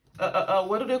like,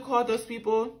 what do they call those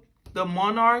people? The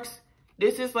monarchs.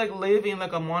 This is like living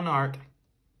like a monarch.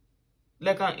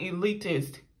 Like an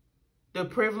elitist. The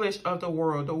privileged of the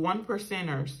world. The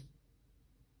 1%ers.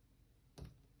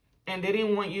 And they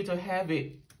didn't want you to have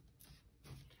it.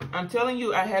 I'm telling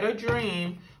you, I had a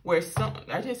dream where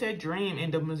I just said dream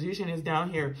and the musician is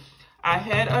down here. I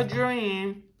had a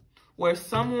dream where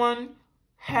someone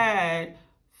had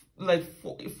like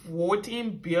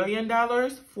 $14 billion,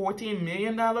 $14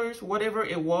 million, whatever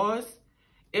it was.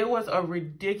 It was a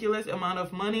ridiculous amount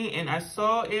of money, and I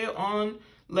saw it on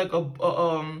like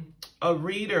a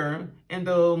reader, and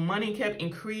the money kept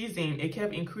increasing. It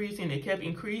kept increasing. It kept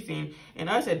increasing, and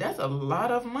I said, "That's a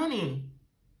lot of money.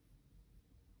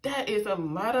 That is a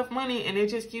lot of money," and it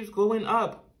just keeps going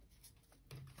up.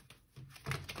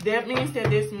 That means that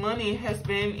this money has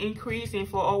been increasing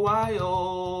for a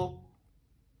while.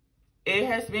 It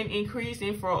has been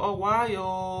increasing for a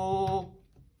while.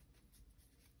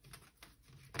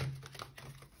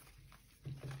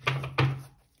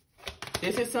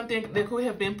 This is something that could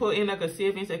have been put in like a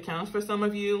savings account for some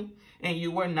of you, and you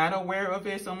were not aware of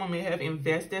it. Someone may have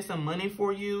invested some money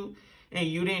for you, and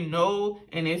you didn't know,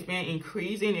 and it's been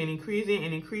increasing and increasing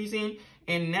and increasing.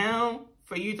 And now,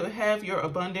 for you to have your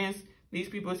abundance, these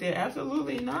people say,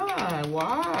 absolutely not.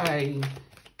 Why?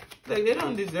 Like, they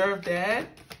don't deserve that.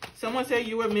 Someone said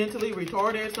you were mentally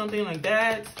retarded, something like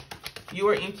that. You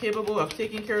are incapable of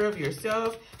taking care of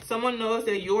yourself. Someone knows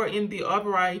that you are in the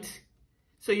upright.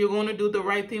 So you're going to do the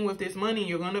right thing with this money.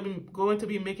 You're going to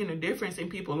be making a difference in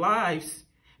people's lives.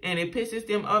 And it pisses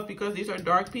them off because these are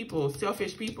dark people,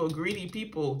 selfish people, greedy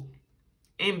people,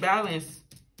 imbalanced,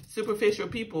 superficial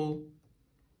people,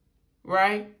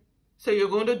 right? So you're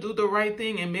going to do the right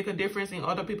thing and make a difference in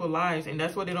other people's lives. And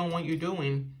that's what they don't want you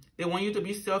doing. They want you to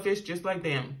be selfish just like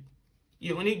them.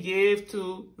 You only give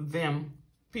to them,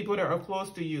 people that are close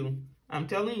to you. I'm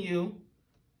telling you,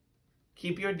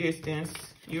 keep your distance.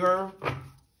 Your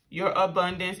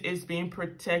abundance is being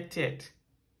protected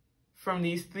from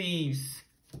these thieves.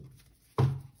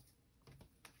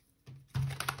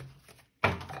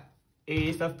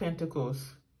 Ace of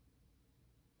Pentacles.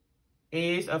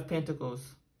 Ace of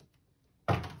Pentacles.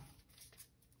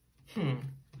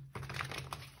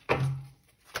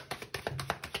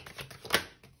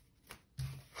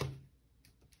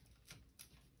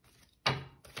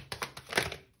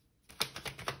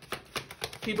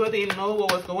 People didn't know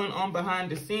what was going on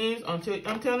behind the scenes until,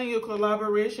 I'm telling you,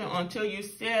 collaboration, until you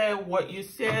said what you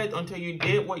said, until you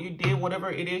did what you did, whatever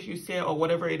it is you said or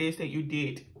whatever it is that you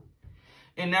did.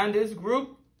 And now this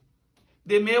group,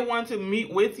 they may want to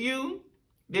meet with you.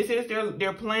 This is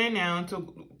their plan now,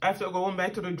 to after going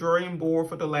back to the drawing board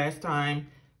for the last time.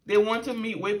 They want to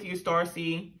meet with you,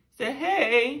 Starseed. Say,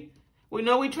 hey, we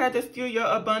know we tried to steal your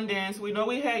abundance. We know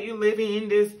we had you living in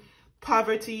this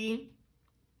poverty.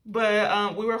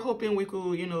 But we were hoping we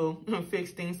could, you know,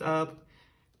 fix things up.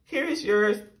 Here is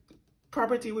your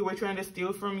property we were trying to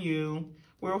steal from you.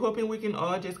 We were hoping we can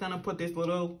all just kind of put this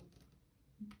little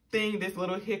thing, this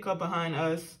little hiccup behind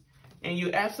us. And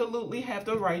you absolutely have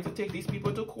the right to take these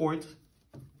people to court.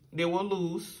 They will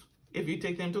lose if you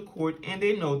take them to court, and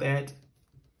they know that.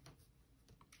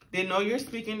 They know you're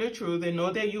speaking the truth. They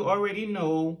know that you already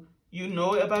know. You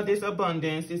know about this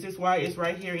abundance. This is why it's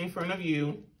right here in front of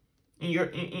you.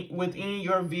 Within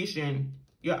your vision,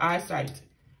 your eyesight.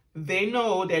 They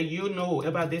know that you know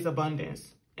about this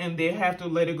abundance, and they have to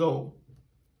let it go.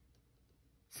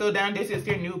 So then this is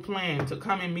their new plan, to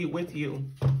come and meet with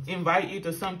you, invite you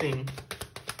to something,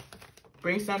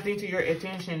 bring something to your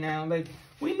attention now. Like,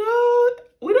 we don't know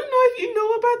if you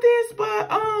know about this,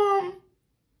 but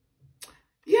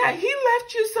yeah, he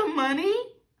left you some money,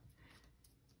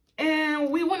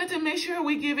 and we wanted to make sure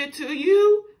we give it to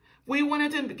you. We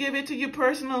wanted to give it to you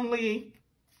personally.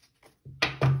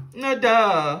 No,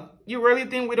 duh. You really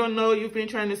think we don't know you've been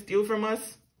trying to steal from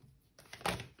us?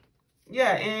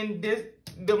 Yeah, and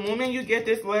the moment you get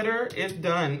this letter, it's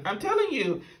done. I'm telling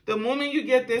you, the moment you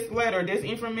get this letter, this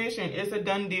information, it's a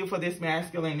done deal for this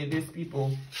masculine and these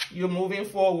people. You're moving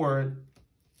forward.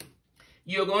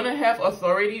 You're going to have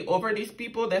authority over these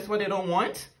people. That's what they don't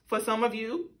want for some of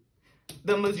you.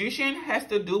 The Magician has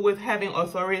to do with having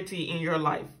authority in your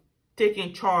life.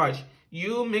 Taking charge,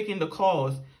 you making the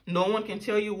calls. No one can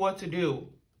tell you what to do.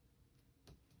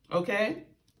 Okay?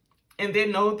 And they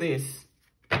know this.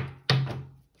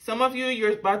 Some of you,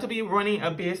 you're about to be running a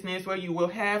business where you will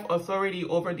have authority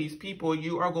over these people.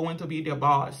 You are going to be their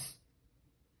boss.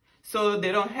 So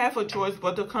they don't have a choice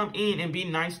but to come in and be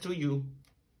nice to you.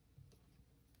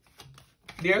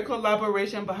 Their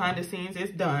collaboration behind the scenes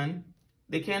is done.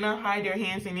 They cannot hide their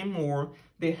hands anymore.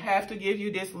 They have to give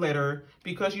you this letter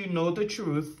because you know the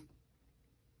truth.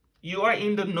 You are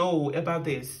in the know about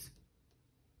this.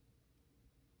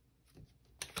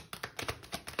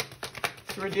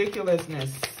 It's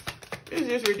ridiculousness. It's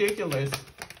just ridiculous.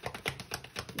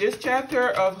 This chapter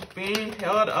of being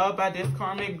held up by this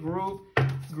karmic group,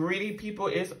 greedy people,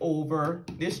 is over.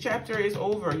 This chapter is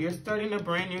over. You're starting a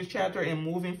brand new chapter and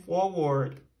moving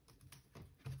forward.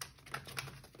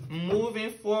 moving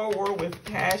forward with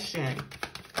passion.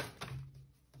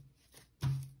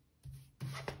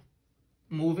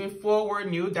 Moving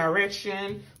forward, new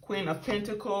direction. Queen of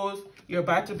Pentacles. You're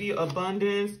about to be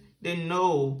abundance. They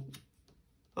know.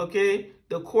 Okay?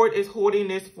 The court is holding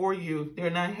this for you. They're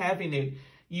not having it.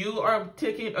 You are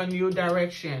taking a new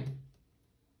direction.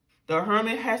 The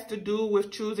Hermit has to do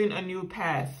with choosing a new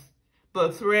path,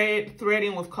 but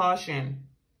threading with caution.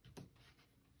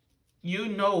 You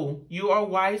know, you are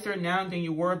wiser now than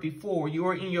you were before. You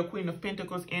are in your Queen of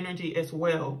Pentacles energy as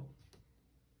well.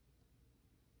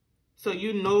 So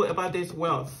you know about this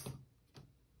wealth.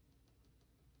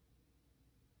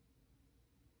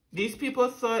 These people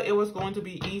thought it was going to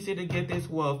be easy to get this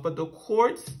wealth, but the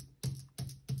courts,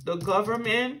 the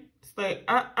government, it's like,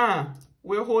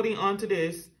 we're holding on to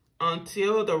this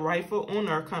until the rightful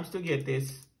owner comes to get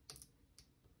this.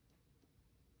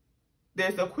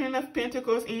 There's the Queen of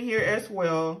Pentacles in here as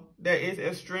well that is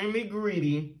extremely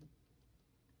greedy.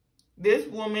 This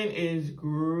woman is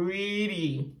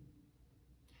greedy.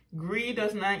 Greed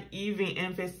does not even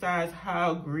emphasize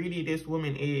how greedy this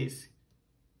woman is.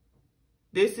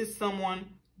 This is someone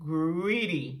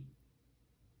greedy.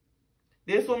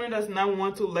 This woman does not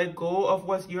want to let go of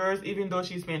what's yours, even though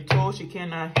she's been told she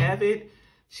cannot have it.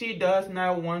 She does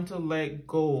not want to let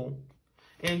go.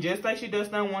 And just like she does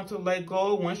not want to let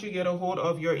go, once you get a hold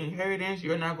of your inheritance,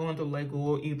 you're not going to let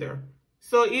go either.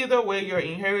 So either way, your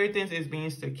inheritance is being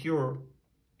secure.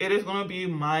 It is going to be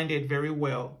minded very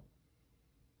well.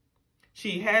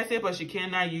 She has it, but she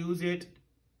cannot use it.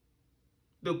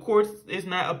 The court is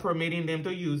not permitting them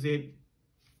to use it.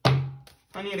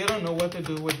 Honey, they don't know what to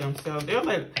do with themselves. They're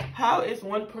like, how is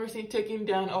one person taking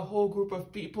down a whole group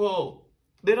of people?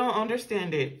 They don't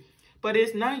understand it. But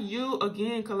it's not you,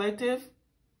 again, collective.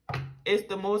 It's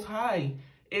the Most High.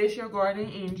 It's your guardian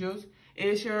angels.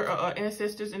 It's your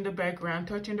ancestors in the background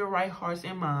touching the right hearts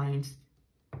and minds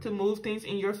to move things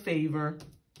in your favor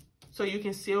so you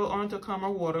can sail on to calmer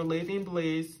water, live in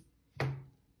bliss,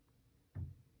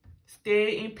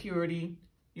 stay in purity.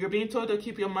 You're being told to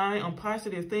keep your mind on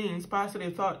positive things,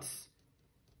 positive thoughts,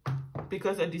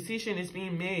 because a decision is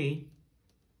being made.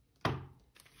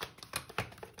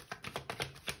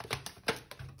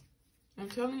 I'm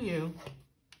telling you,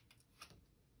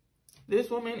 this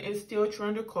woman is still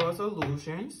trying to cause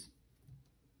illusions,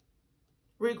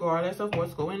 regardless of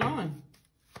what's going on.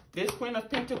 This Queen of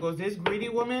Pentacles, this greedy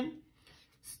woman,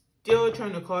 still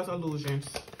trying to cause illusions.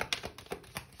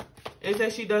 It's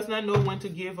that she does not know when to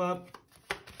give up.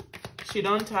 She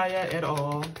don't tire at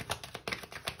all.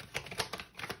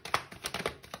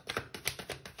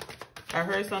 I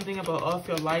heard something about off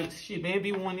your lights. She may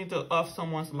be wanting to off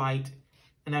someone's light,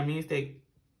 and that means they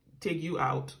take you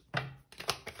out.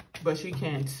 But she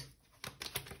can't.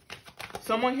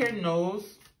 Someone here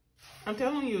knows. I'm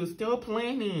telling you, still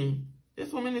planning.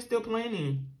 This woman is still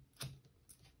planning.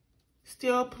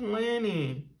 Still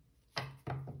planning.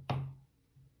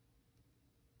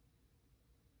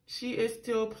 She is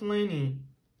still planning.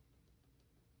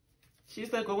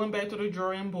 She's like going back to the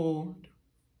drawing board.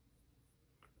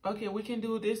 Okay, we can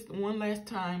do this one last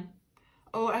time.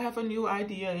 Oh, I have a new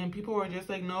idea. And people are just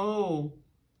like, no,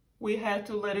 we have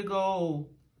to let it go.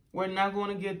 We're not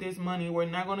going to get this money. We're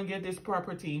not going to get this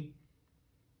property.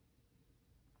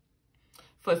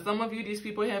 For some of you, these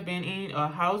people have been in a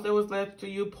house that was left to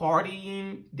you,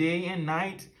 partying day and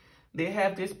night. They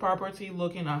have this property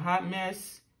looking a hot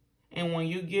mess. And when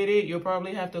you get it, you'll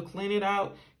probably have to clean it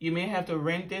out. You may have to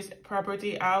rent this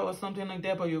property out or something like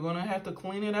that, but you're going to have to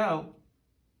clean it out.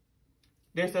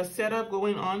 There's a setup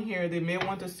going on here. They may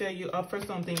want to set you up for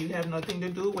something you have nothing to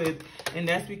do with. And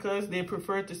that's because they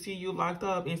prefer to see you locked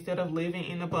up instead of living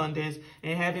in abundance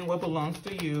and having what belongs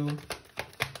to you.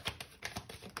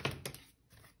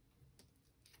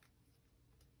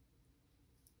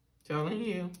 Telling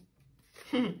you.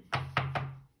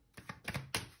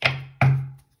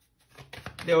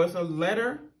 There was a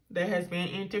letter that has been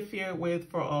interfered with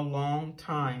for a long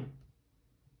time.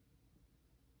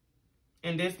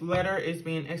 And this letter is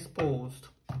being exposed.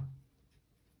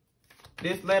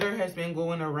 This letter has been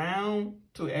going around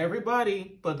to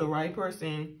everybody but the right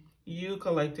person, you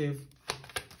collective.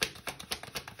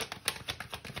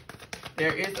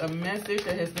 There is a message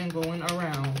that has been going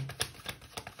around.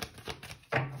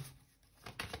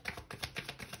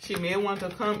 She may want to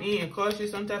come in and cause you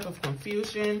some type of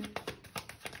confusion.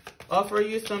 Offer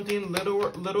you something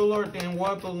littler than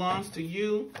what belongs to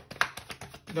you.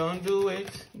 Don't do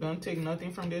it. Don't take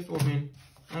nothing from this woman.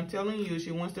 I'm telling you,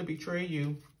 she wants to betray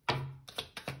you.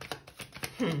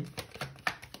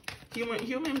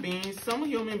 Human beings, some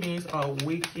human beings are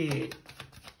wicked.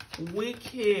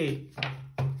 Wicked.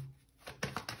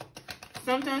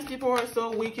 Sometimes people are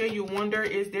so wicked, you wonder,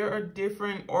 is there a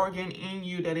different organ in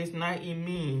you that is not in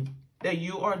me? That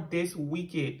you are this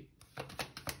wicked.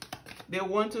 They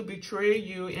want to betray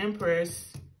you,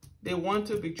 Empress. They want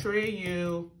to betray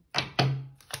you.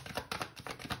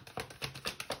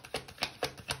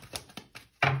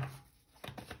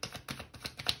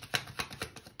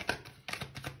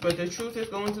 But the truth is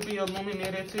going to be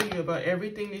illuminated to you about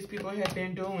everything these people have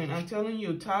been doing. I'm telling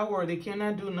you, Tower, they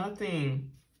cannot do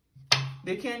nothing.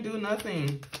 They can't do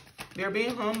nothing. They're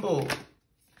being humble.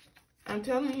 I'm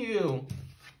telling you.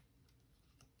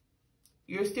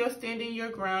 You're still standing your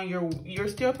ground. You're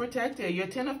still protected. Your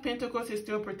 10 of Pentacles is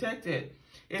still protected.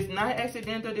 It's not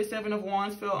accidental the 7 of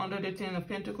Wands fell under the 10 of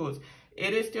Pentacles.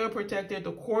 It is still protected.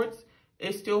 The Quartz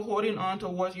is still holding on to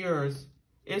what's yours.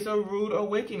 It's a rude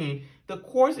awakening. The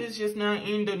Quartz is just now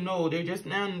in the know. They're just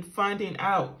now finding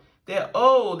out that,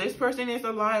 oh, this person is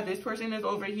alive. This person is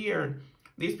over here.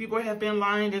 These people have been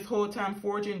lying this whole time,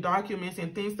 forging documents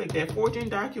and things like that. Forging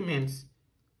documents.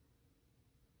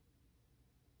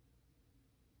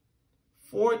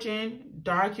 Forging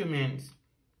documents.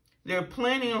 They're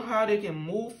planning on how they can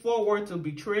move forward to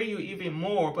betray you even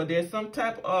more. But there's some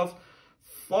type of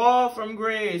fall from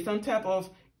grace, some type of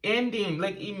ending,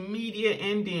 like immediate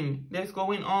ending that's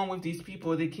going on with these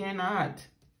people. They cannot.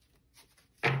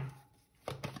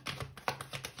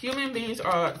 Human beings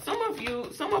are, some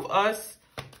of us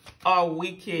are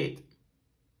wicked.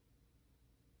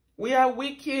 We are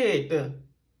wicked.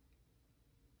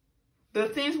 The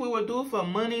things we will do for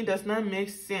money does not make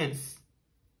sense.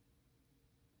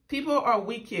 People are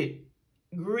wicked,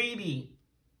 greedy.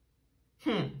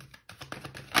 I'm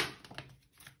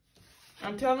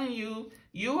telling you,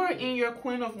 you are in your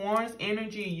Queen of Wands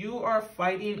energy. You are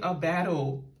fighting a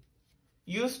battle.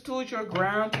 You stood your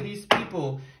ground to these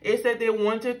people. It's that they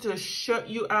wanted to shut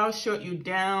you out, shut you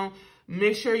down,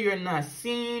 make sure you're not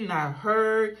seen, not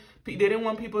heard. They didn't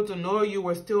want people to know you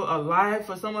were still alive.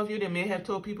 For some of you, they may have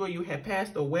told people you had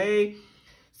passed away.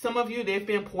 Some of you, they've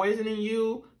been poisoning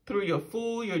you through your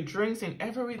food, your drinks, and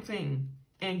everything.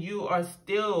 And you are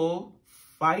still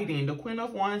fighting. The Queen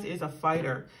of Wands is a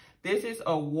fighter. This is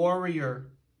a warrior.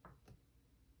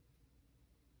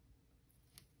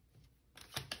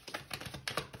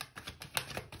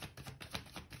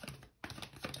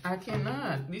 I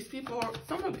cannot. These people,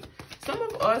 some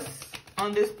of us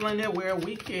on this planet, we're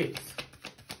wicked.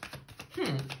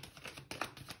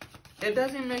 It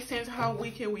doesn't make sense how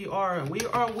wicked we are. We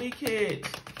are wicked.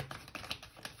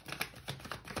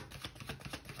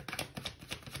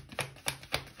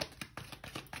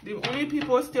 The only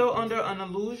people still under an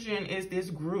illusion is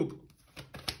this group.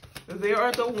 They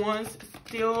are the ones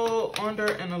still under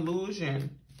an illusion.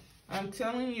 I'm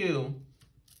telling you.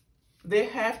 They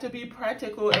have to be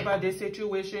practical about this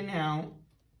situation now.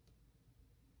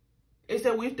 It's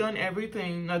that we've done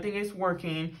everything. Nothing is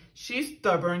working. She's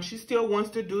stubborn. She still wants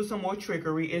to do some more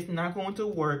trickery. It's not going to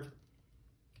work.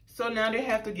 So now they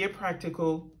have to get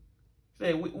practical.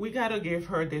 Say, we got to give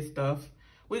her this stuff.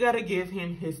 We got to give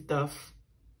him his stuff.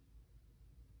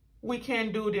 We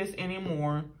can't do this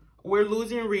anymore. We're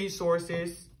losing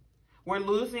resources. We're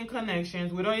losing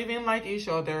connections. We don't even like each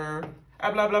other.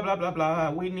 Blah, blah, blah, blah,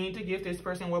 blah. We need to give this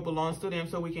person what belongs to them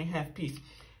so we can have peace.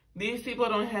 These people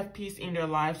don't have peace in their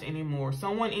lives anymore.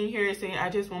 Someone in here is saying, I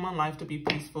just want my life to be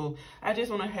peaceful. I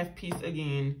just want to have peace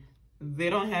again. They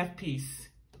don't have peace.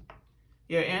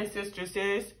 Your ancestor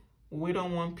says, we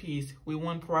don't want peace. We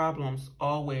want problems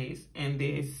always. And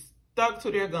they're stuck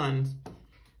to their guns.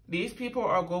 These people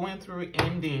are going through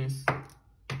endings.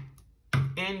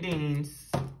 Endings.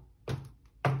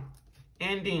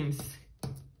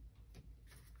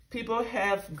 People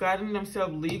have gotten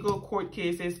themselves legal court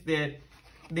cases that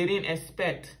they didn't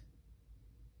expect.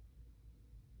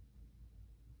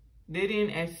 They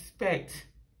didn't expect.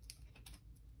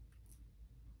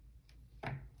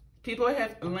 People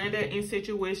have landed in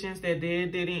situations that they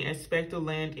didn't expect to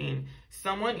land in.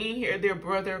 Someone in here, their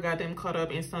brother got them caught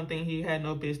up in something he had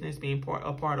no business being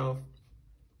a part of.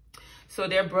 So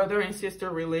their brother and sister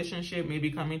relationship may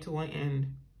be coming to an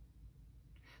end.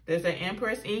 There's an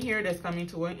Empress in here that's coming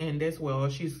to an end as well.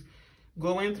 She's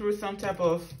going through some type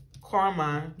of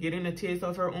karma, getting a taste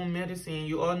of her own medicine.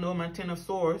 You all know my 10 of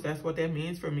Swords. That's what that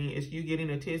means for me, is you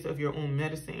getting a taste of your own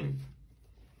medicine.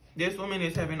 This woman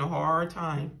is having a hard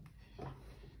time.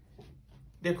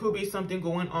 There could be something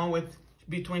going on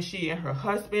between she and her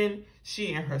husband,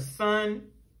 she and her son.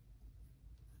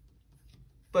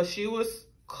 But she was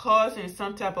causing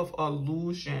some type of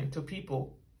illusion to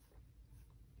people.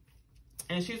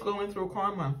 And she's going through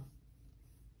karma.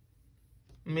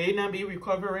 May not be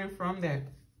recovering from that.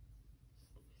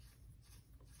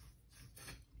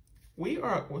 We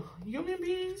are human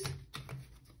beings.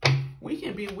 We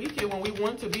can be wicked when we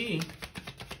want to be.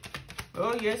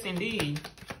 Oh, yes, indeed.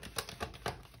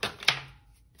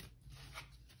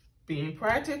 Being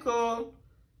practical,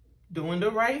 doing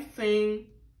the right thing.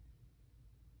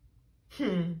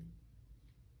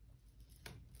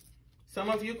 Some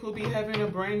of you could be having a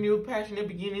brand new passionate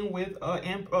beginning with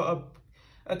a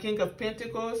King of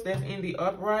Pentacles that's in the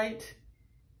upright.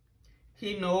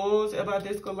 He knows about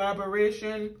this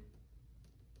collaboration.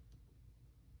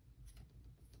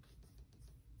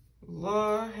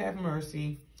 Lord have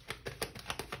mercy.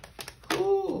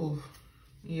 Ooh,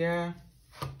 yeah.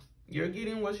 You're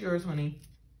getting what's yours, honey.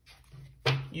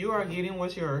 You are getting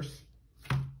what's yours.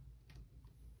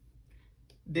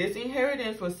 This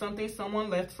inheritance was something someone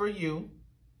left for you.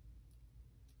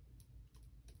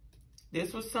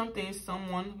 This was something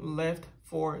someone left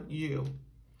for you.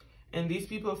 And these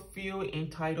people feel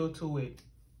entitled to it.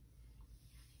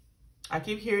 I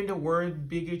keep hearing the word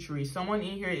bigotry. Someone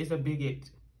in here is a bigot.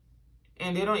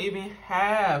 And they don't even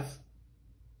have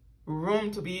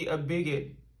room to be a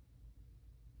bigot.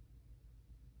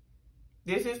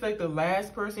 This is like the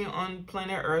last person on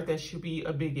planet Earth that should be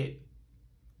a bigot.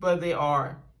 But they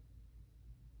are.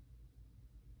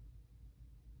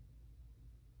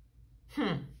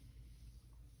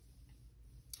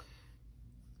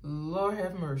 Lord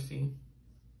have mercy.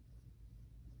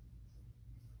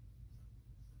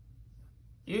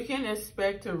 You can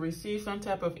expect to receive some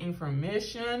type of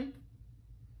information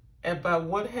about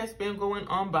what has been going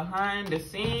on behind the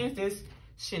scenes, this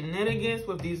shenanigans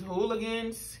with these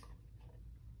hooligans.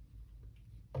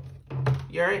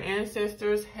 Your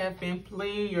ancestors have been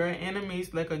playing your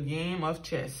enemies like a game of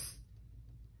chess.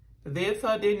 They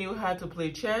thought they knew how to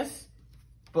play chess,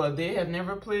 but they have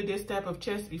never played this type of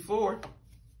chess before.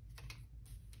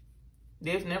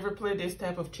 They've never played this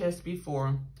type of chess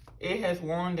before. It has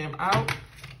worn them out.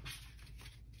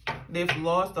 They've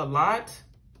lost a lot.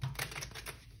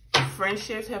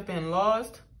 Friendships have been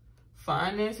lost.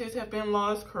 Finances have been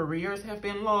lost. Careers have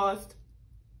been lost.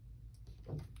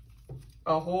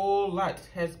 A whole lot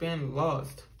has been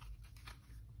lost.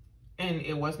 And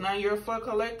it was not your fault,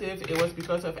 collective. It was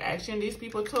because of action these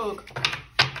people took.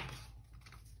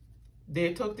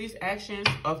 They took these actions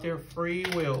of their free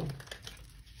will.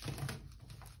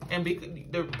 And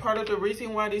part of the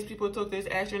reason why these people took this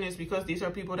action is because these are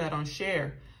people that don't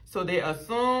share. So they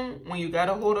assume when you got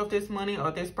a hold of this money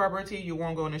or this property, you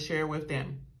weren't going to share with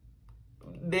them.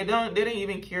 They didn't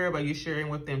even care about you sharing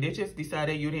with them. They just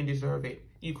decided you didn't deserve it.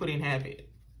 You couldn't have it.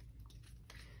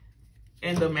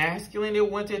 And the masculine they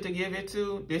wanted to give it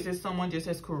to, this is someone just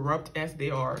as corrupt as they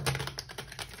are.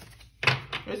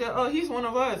 They said, oh, he's one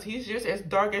of us. He's just as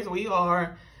dark as we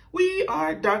are. We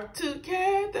are dark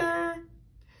together.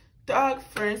 Dark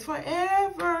friends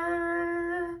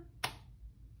forever.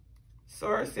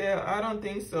 Source said, I don't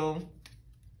think so.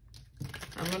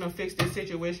 I'm going to fix this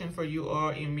situation for you all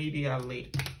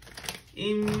immediately.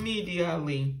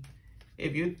 Immediately.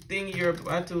 If you think you're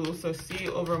about to succeed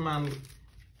over my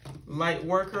light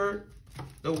worker,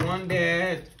 the one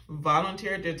that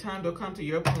volunteered their time to come to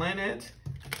your planet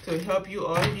to help you,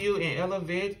 all of you, and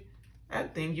elevate, I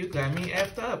think you got me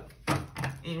effed up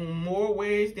in more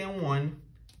ways than one.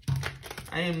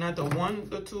 I am not the one,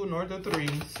 the two, nor the three,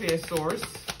 says Source.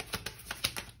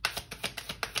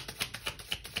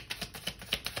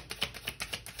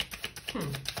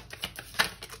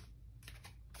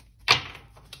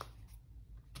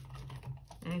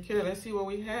 Okay, let's see what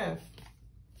we have.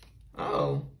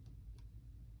 Oh.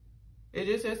 It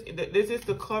just says, this is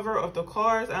the cover of the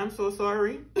cards. I'm so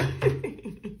sorry.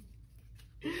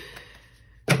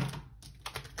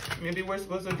 Maybe we're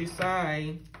supposed to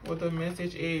decide what the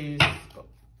message is.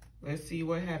 Let's see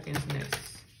what happens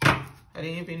next. I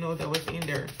didn't even know that was in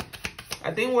there.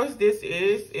 I think what this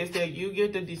is that you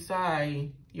get to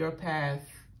decide your path.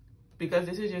 Because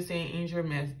this is just saying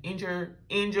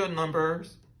angel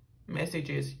numbers,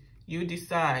 messages. You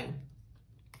decide.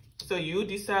 So you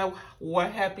decide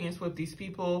what happens with these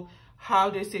people,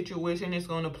 how this situation is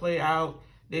going to play out.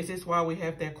 This is why we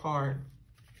have that card.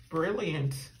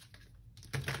 Brilliant.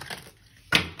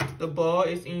 The ball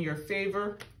is in your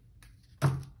favor.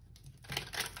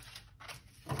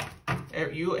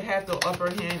 You have the upper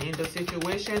hand in the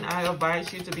situation. I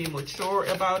advise you to be mature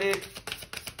about it.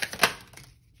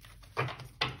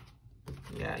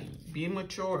 Yeah, be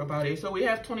mature about it. So we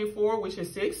have 24, which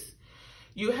is 6.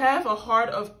 You have a heart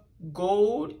of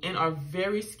gold and are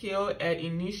very skilled at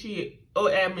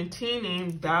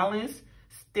maintaining balanced,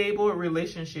 stable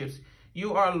relationships.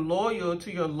 You are loyal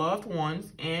to your loved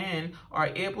ones and are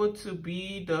able to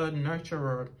be the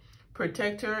nurturer,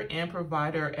 protector, and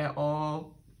provider at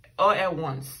all all at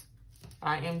once.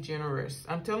 I am generous.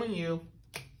 I'm telling you,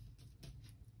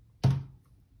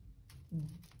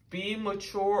 be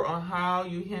mature on how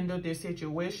you handle this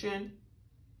situation.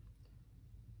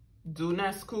 Do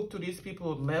not scoop to these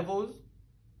people's levels.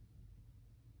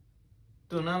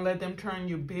 Do not let them turn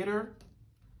you bitter.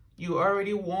 You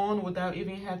already won without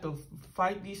even have to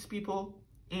fight these people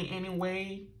in any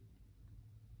way.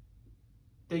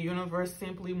 The universe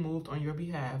simply moved on your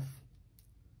behalf.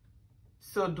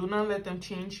 So do not let them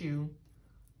change you.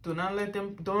 Do not let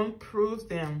them, don't prove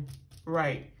them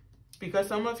right. Because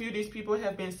some of you, these people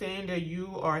have been saying that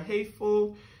you are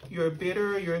hateful, you're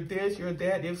bitter, you're this, you're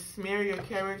that. They've smeared your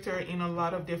character in a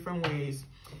lot of different ways.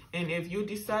 And if you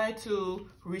decide to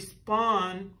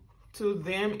respond to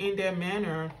them in that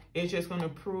manner, it's just going to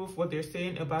prove what they're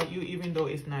saying about you, even though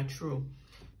it's not true.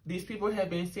 These people have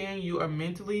been saying you are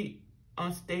mentally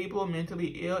unstable, mentally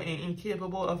ill, and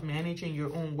incapable of managing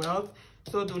your own wealth.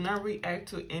 So do not react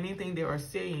to anything they are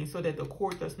saying so that the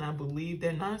court does not believe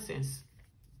their nonsense.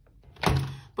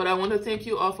 But I want to thank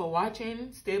you all for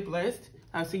watching. Stay blessed.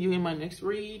 I'll see you in my next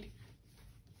read.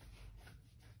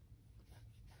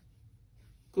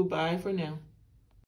 Goodbye for now.